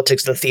to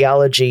politics and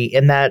theology,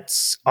 and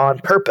that's on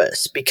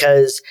purpose,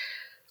 because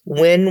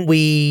when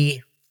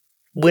we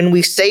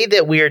say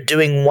that we are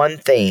doing one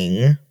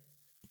thing,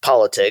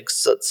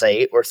 politics, let's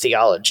say, or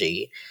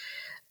theology,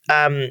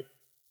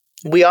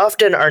 we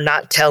often are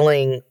not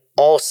telling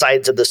all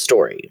sides of the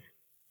story.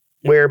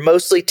 We're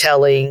mostly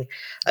telling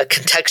a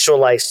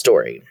contextualized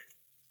story.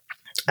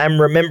 I'm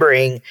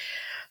remembering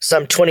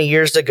some 20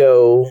 years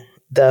ago,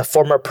 the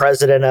former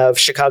president of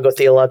Chicago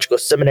Theological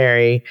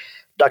Seminary,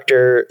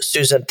 Dr.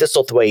 Susan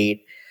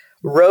Thistlethwaite,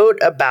 wrote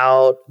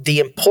about the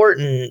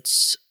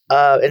importance,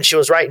 and she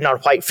was writing on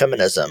white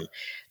feminism,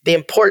 the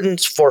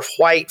importance for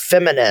white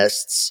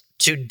feminists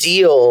to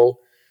deal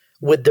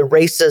with the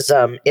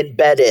racism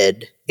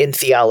embedded in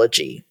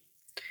theology.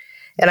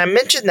 And I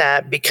mention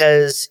that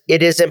because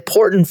it is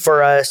important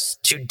for us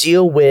to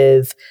deal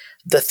with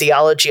the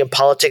theology and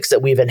politics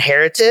that we've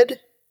inherited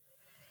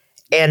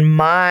and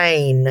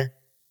mine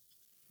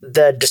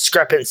the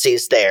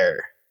discrepancies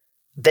there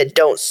that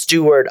don't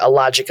steward a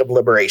logic of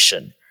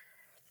liberation.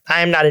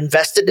 I am not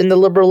invested in the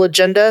liberal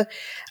agenda.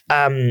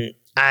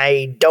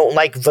 I don't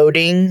like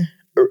voting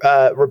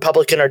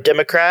Republican or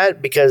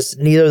Democrat because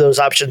neither of those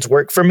options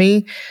work for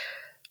me.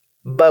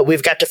 But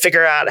we've got to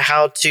figure out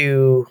how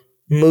to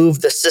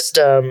move the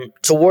system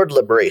toward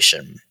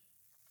liberation.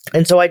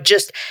 And so I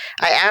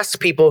ask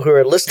people who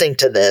are listening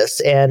to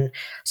this, and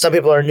some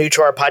people are new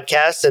to our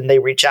podcast and they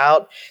reach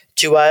out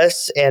to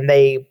us and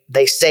they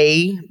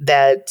say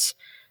that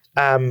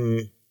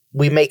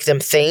we make them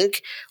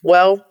think.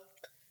 Well,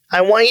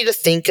 I want you to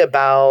think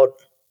about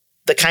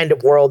the kind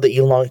of world that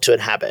you long to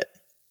inhabit.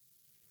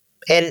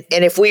 And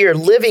if we are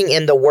living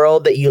in the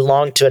world that you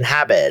long to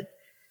inhabit,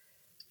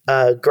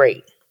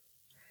 great.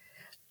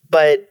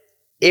 But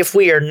if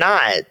we are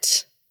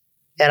not,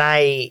 and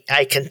I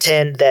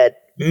contend that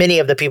many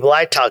of the people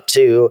I talk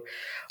to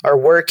are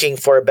working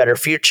for a better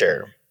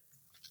future,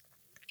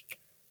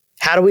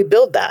 how do we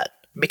build that?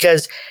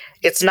 Because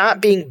it's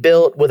not being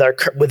built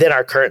within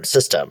our current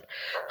system.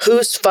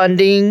 Who's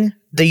funding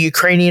the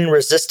Ukrainian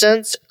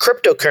resistance?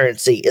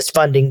 Cryptocurrency is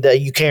funding the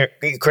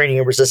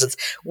Ukrainian resistance.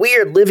 We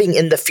are living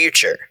in the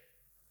future.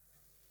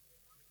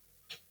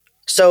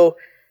 So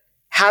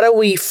how do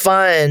we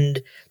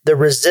fund the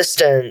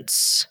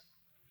resistance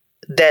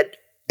that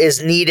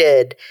is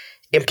needed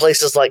in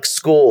places like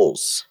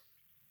schools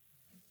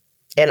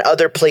and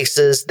other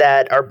places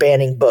that are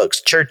banning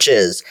books,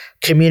 churches,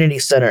 community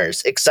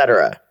centers,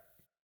 etc.?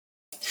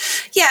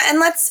 Yeah, and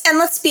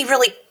let's be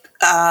really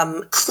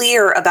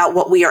clear about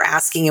what we are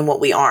asking and what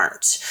we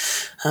aren't.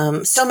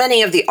 So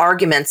many of the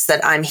arguments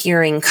that I'm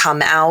hearing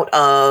come out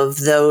of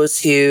those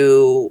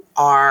who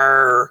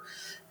are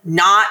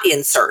not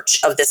in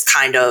search of this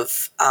kind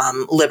of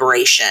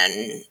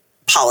liberation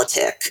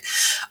politic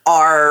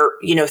are,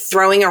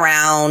 throwing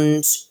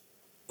around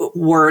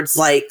words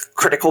like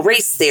critical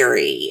race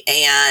theory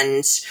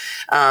and,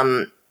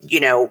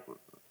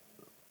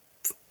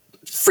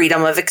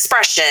 freedom of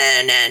expression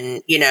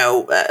and,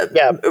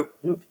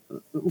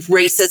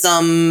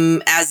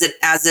 racism as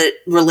it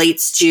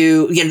relates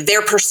to,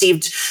 their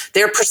perceived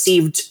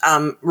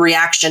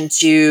reaction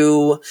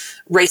to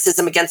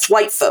racism against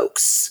white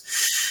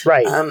folks.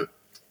 Right.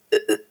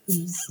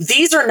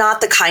 These are not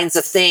the kinds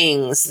of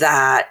things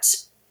that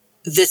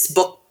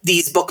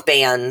these book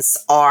bans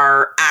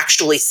are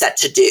actually set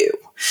to do.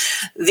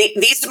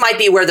 These might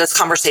be where those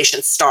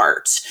conversations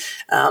start.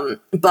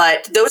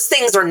 But those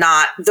things are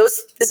not,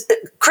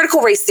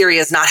 critical race theory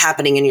is not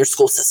happening in your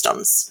school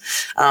systems.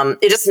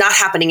 It is not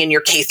happening in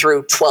your K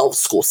through 12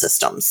 school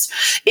systems.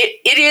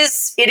 It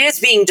is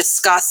being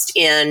discussed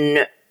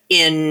in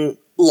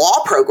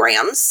law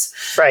programs,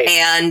 right,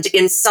 and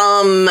in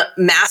some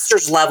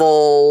master's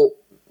level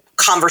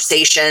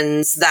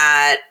conversations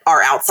that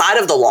are outside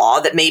of the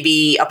law that may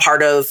be a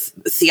part of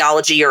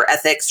theology or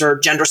ethics or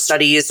gender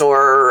studies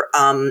or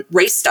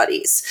race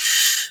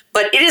studies.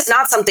 But it is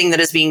not something that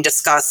is being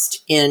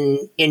discussed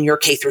in your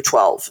K through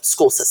 12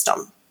 school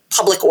system,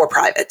 public or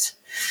private.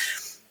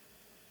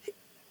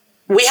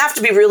 We have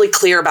to be really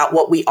clear about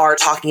what we are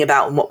talking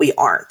about and what we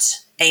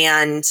aren't.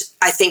 And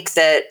I think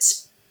that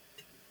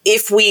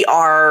if we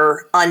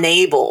are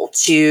unable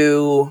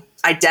to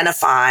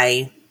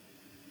identify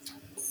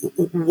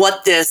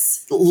what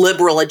this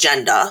liberal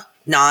agenda,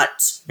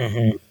 not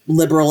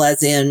liberal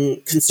as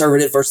in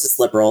conservative versus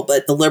liberal,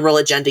 but the liberal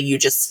agenda you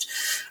just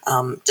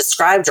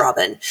described,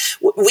 Robin,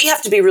 we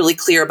have to be really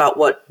clear about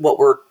what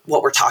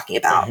we're talking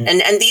about.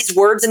 And these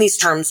words and these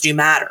terms do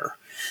matter,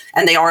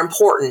 and they are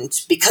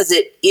important because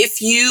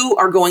if you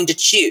are going to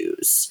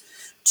choose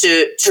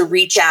to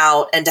reach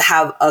out and to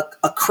have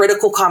a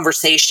critical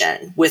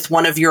conversation with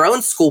one of your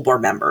own school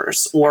board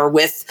members or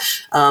with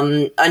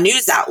a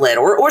news outlet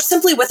or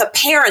simply with a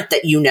parent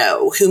that you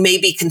know who may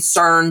be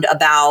concerned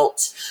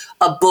about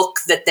a book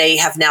that they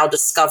have now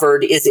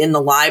discovered is in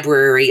the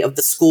library of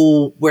the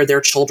school where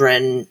their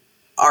children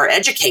are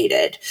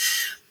educated,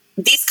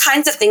 these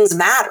kinds of things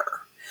matter.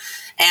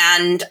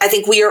 And I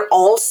think we are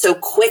all so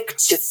quick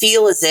to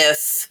feel as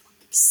if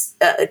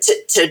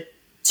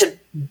to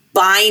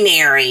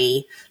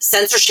binary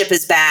censorship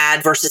is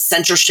bad versus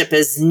censorship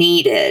is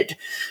needed,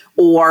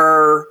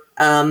 or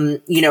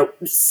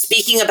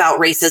speaking about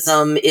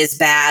racism is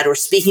bad or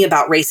speaking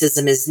about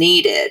racism is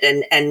needed,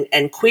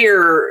 and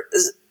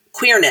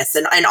queerness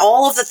and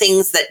all of the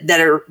things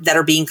that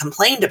are being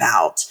complained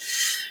about.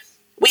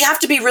 We have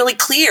to be really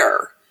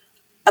clear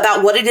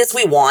about what it is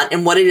we want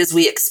and what it is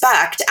we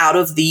expect out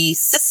of the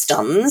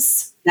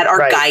systems that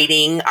are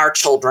guiding our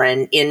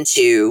children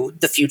into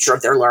the future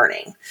of their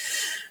learning.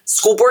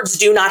 School boards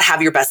do not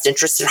have your best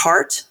interest at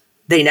heart.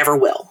 They never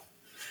will.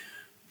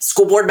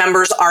 School board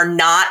members are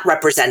not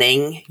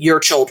representing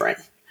your children.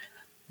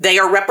 They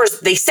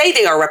say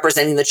they are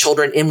representing the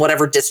children in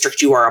whatever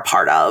district you are a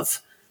part of.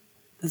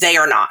 They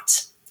are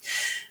not.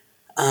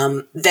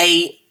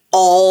 They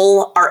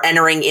all are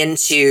entering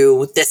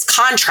into this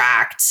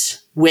contract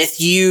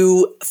with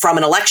you from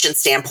an election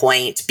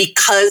standpoint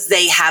because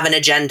they have an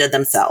agenda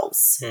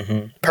themselves.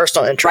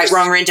 Personal interest. Right,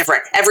 wrong, or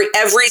indifferent.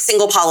 Every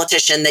single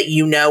politician that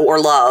you know or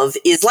love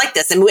is like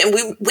this. And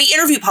we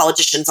interview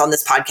politicians on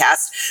this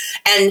podcast.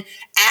 And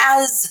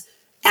as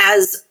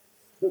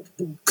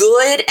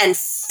good and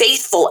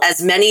faithful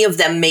as many of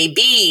them may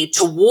be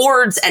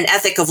towards an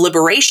ethic of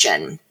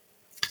liberation,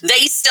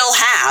 they still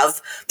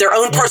have their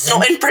own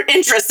personal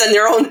interests and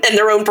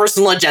their own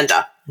personal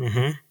agenda.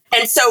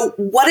 And so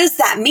what does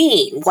that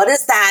mean? What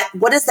does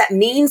that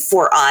mean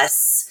for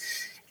us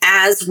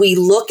as we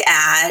look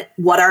at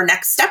what our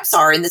next steps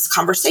are in this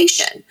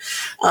conversation?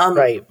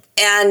 Right.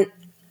 And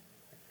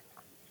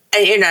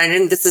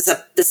and this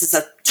is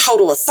a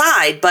total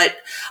aside, but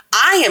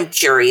I am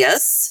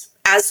curious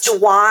as to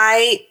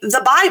why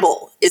the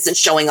Bible isn't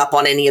showing up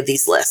on any of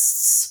these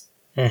lists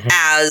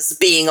as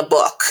being a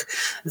book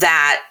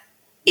that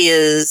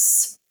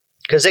is...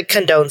 Because it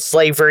condones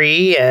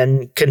slavery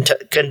and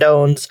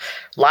condones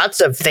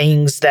lots of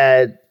things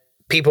that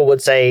people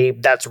would say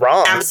that's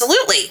wrong.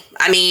 Absolutely.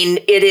 I mean,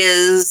 it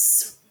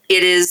is,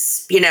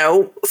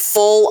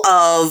 full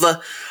of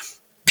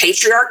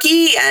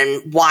patriarchy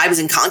and wives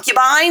and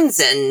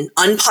concubines and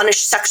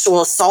unpunished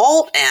sexual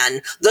assault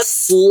and the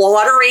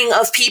slaughtering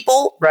of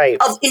people,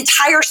 of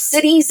entire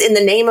cities in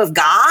the name of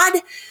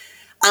God.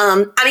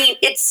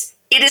 It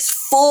is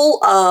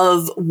full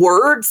of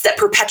words that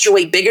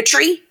perpetuate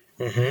bigotry.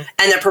 And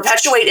that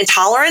perpetuate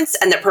intolerance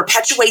and that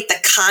perpetuate the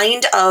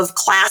kind of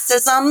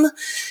classism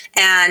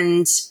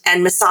and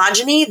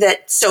misogyny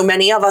that so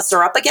many of us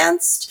are up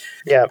against.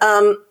 Yeah.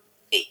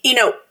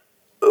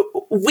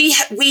 We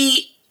have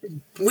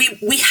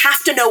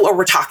to know what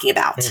we're talking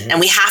about, and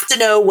we have to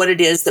know what it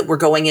is that we're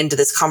going into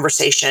this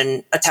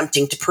conversation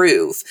attempting to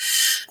prove.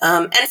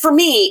 And for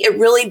me, it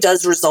really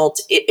does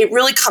it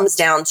really comes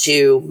down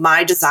to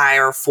my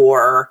desire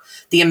for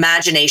the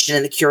imagination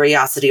and the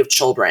curiosity of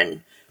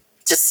children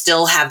to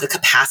still have the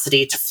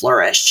capacity to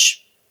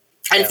flourish,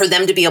 and for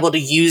them to be able to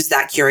use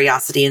that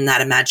curiosity and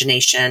that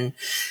imagination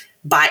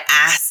by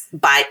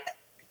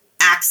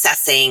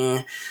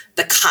accessing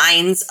the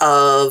kinds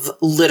of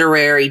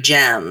literary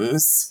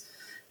gems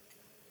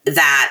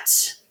that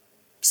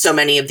so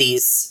many of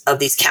these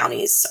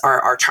counties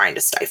are trying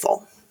to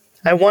stifle.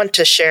 I want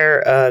to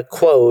share a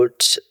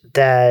quote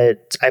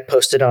that I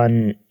posted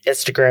on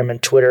Instagram and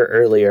Twitter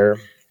earlier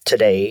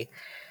today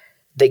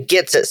that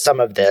gets at some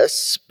of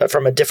this, but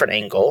from a different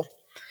angle.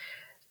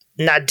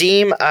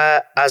 Nadim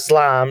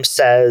Aslam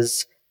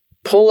says,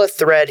 "Pull a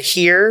thread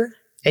here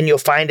and you'll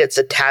find it's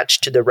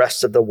attached to the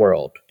rest of the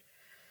world."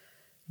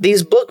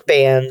 These book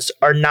bans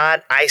are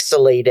not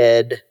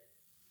isolated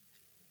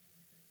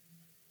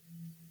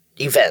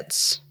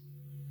events.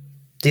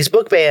 These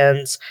book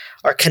bans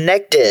are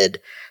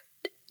connected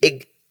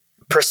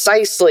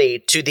precisely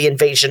to the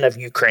invasion of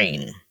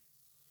Ukraine,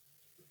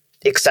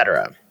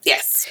 etc.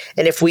 Yes.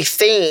 And if we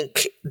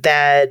think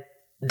that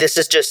this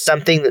is just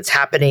something that's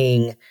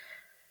happening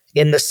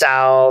in the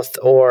South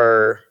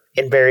or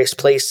in various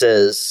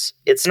places,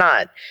 it's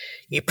not.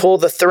 You pull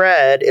the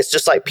thread, it's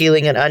just like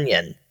peeling an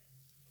onion.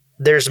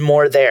 There's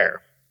more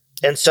there.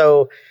 And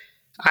so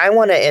I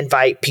want to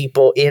invite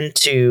people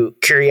into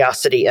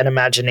curiosity and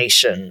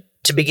imagination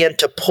to begin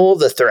to pull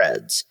the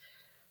threads.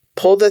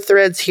 Pull the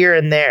threads here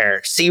and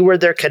there. See where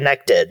they're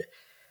connected.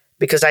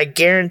 Because I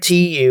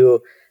guarantee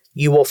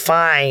you will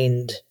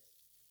find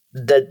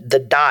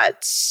the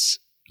dots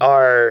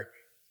are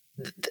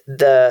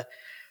the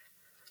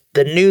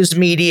news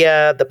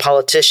media, the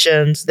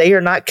politicians, they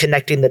are not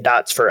connecting the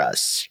dots for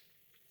us.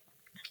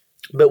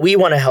 But we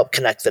want to help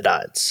connect the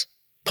dots.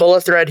 Pull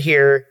a thread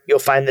here, you'll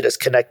find that it's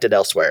connected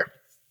elsewhere.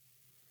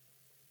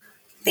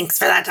 Thanks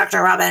for that,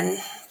 Dr. Robin.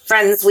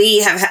 Friends, we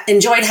have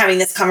enjoyed having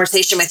this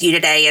conversation with you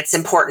today. It's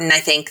important, I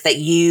think, that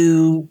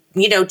you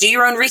do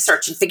your own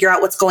research and figure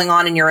out what's going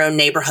on in your own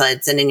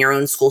neighborhoods and in your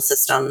own school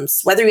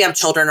systems, whether you have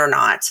children or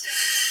not.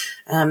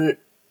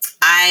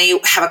 I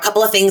have a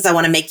couple of things I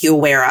want to make you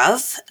aware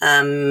of.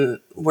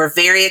 We're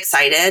very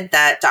excited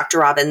that Dr.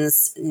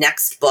 Robin's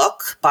next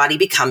book, Body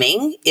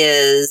Becoming,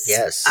 is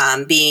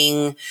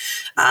it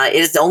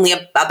is only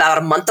about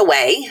a month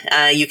away.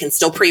 You can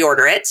still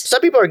pre-order it. Some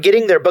people are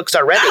getting their books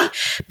already.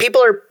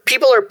 People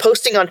are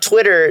posting on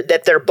Twitter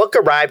that their book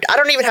arrived. I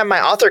don't even have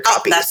my author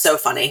copy. Oh, that's so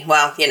funny.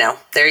 Well,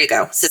 there you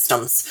go.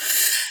 Systems.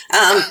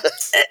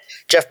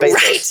 Jeff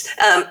Bezos.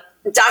 Right.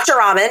 Dr.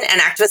 Robin and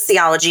Activist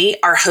Theology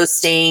are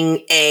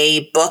hosting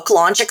a book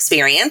launch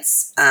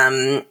experience.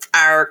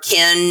 Our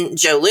kin,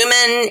 Joe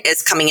Lumen,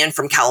 is coming in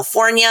from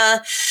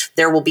California.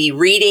 There will be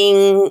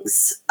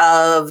readings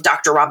of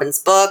Dr. Robin's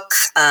book.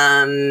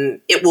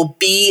 It will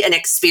be an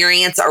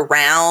experience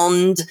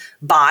around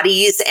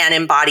bodies and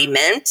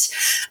embodiment.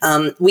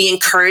 We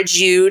encourage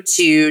you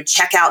to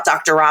check out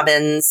Dr.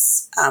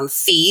 Robin's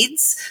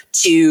feeds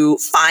to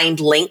find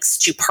links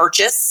to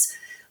purchase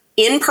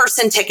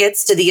in-person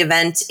tickets to the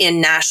event in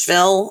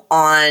Nashville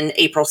on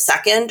April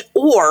 2nd,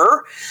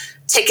 or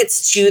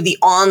tickets to the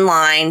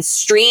online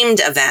streamed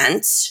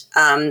event,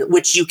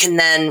 which you can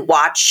then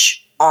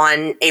watch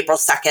on April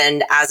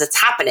 2nd as it's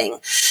happening.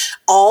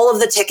 All of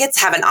the tickets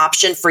have an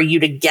option for you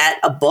to get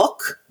a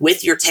book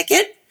with your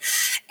ticket.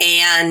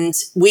 And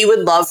we would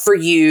love for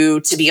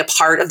you to be a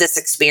part of this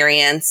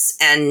experience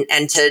and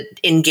to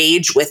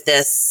engage with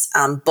this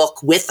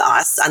book with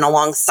us and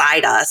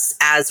alongside us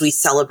as we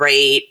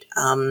celebrate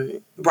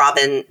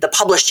Robin, the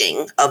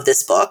publishing of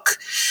this book.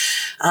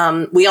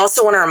 We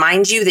also want to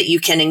remind you that you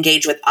can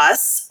engage with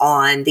us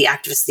on the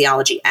Activist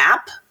Theology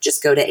app.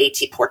 Just go to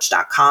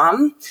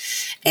atporch.com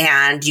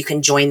and you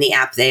can join the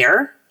app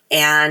there.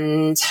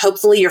 And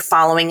hopefully you're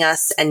following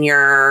us and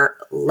you're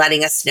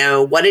letting us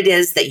know what it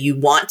is that you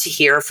want to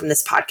hear from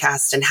this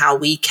podcast and how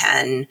we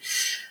can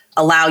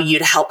allow you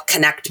to help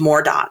connect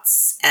more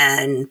dots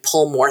and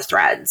pull more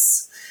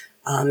threads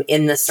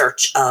in the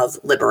search of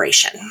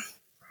liberation.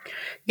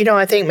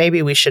 I think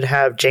maybe we should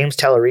have James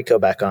Tallarico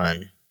back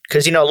on.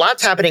 Because,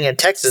 lots happening in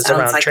Texas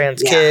around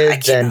trans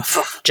kids and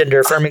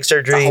gender affirming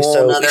surgery.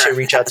 So we should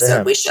reach out to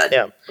him. We should.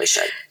 Yeah. We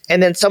should.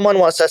 And then someone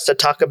wants us to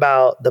talk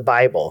about the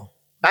Bible.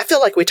 I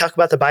feel like we talk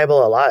about the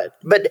Bible a lot,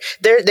 but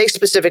they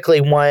specifically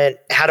want,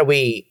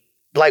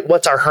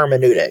 what's our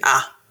hermeneutic?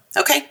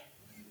 Okay.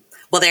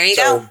 Well, there you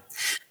go.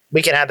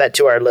 We can add that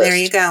to our list. There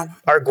you go.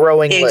 Our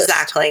growing list.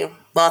 Exactly.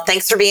 Well,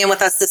 thanks for being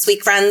with us this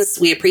week, friends.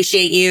 We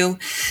appreciate you,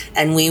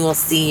 and we will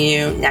see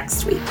you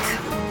next week.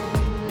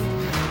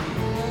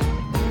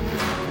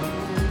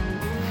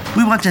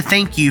 We want to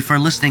thank you for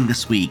listening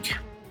this week.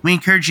 We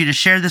encourage you to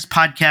share this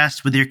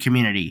podcast with your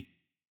community.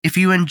 If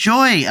you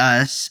enjoy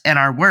us and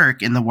our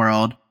work in the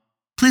world,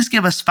 please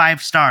give us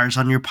 5 stars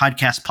on your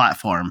podcast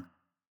platform.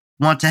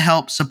 Want to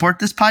help support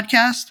this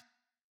podcast?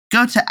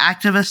 Go to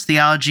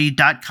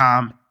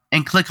activisttheology.com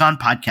and click on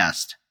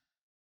podcast.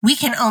 We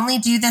can only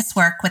do this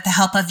work with the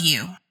help of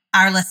you,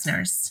 our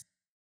listeners.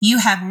 You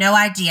have no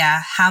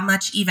idea how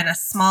much even a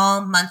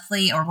small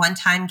monthly or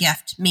one-time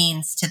gift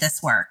means to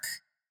this work.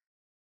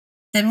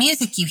 The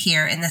music you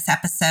hear in this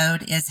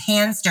episode is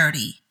Hands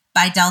Dirty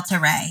by Delta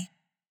Ray.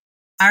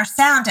 Our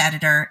sound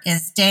editor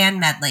is Dan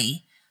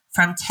Medley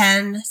from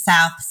 10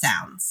 South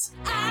Sounds.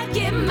 I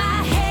get my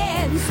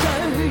hands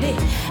dirty.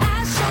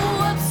 I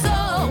show up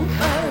so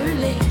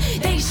early.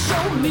 They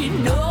show me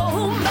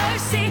no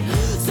mercy.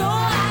 So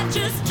I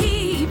just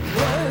keep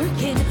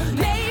working.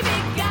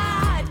 Maybe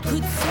God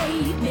could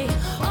save me.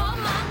 Or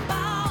my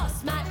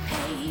boss might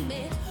pay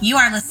me. You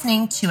are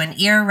listening to an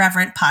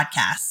Irreverent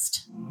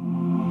podcast.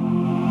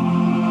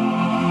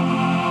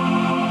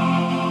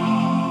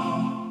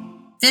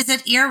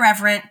 Visit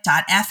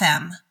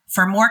irreverent.fm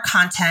for more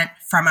content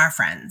from our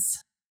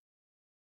friends.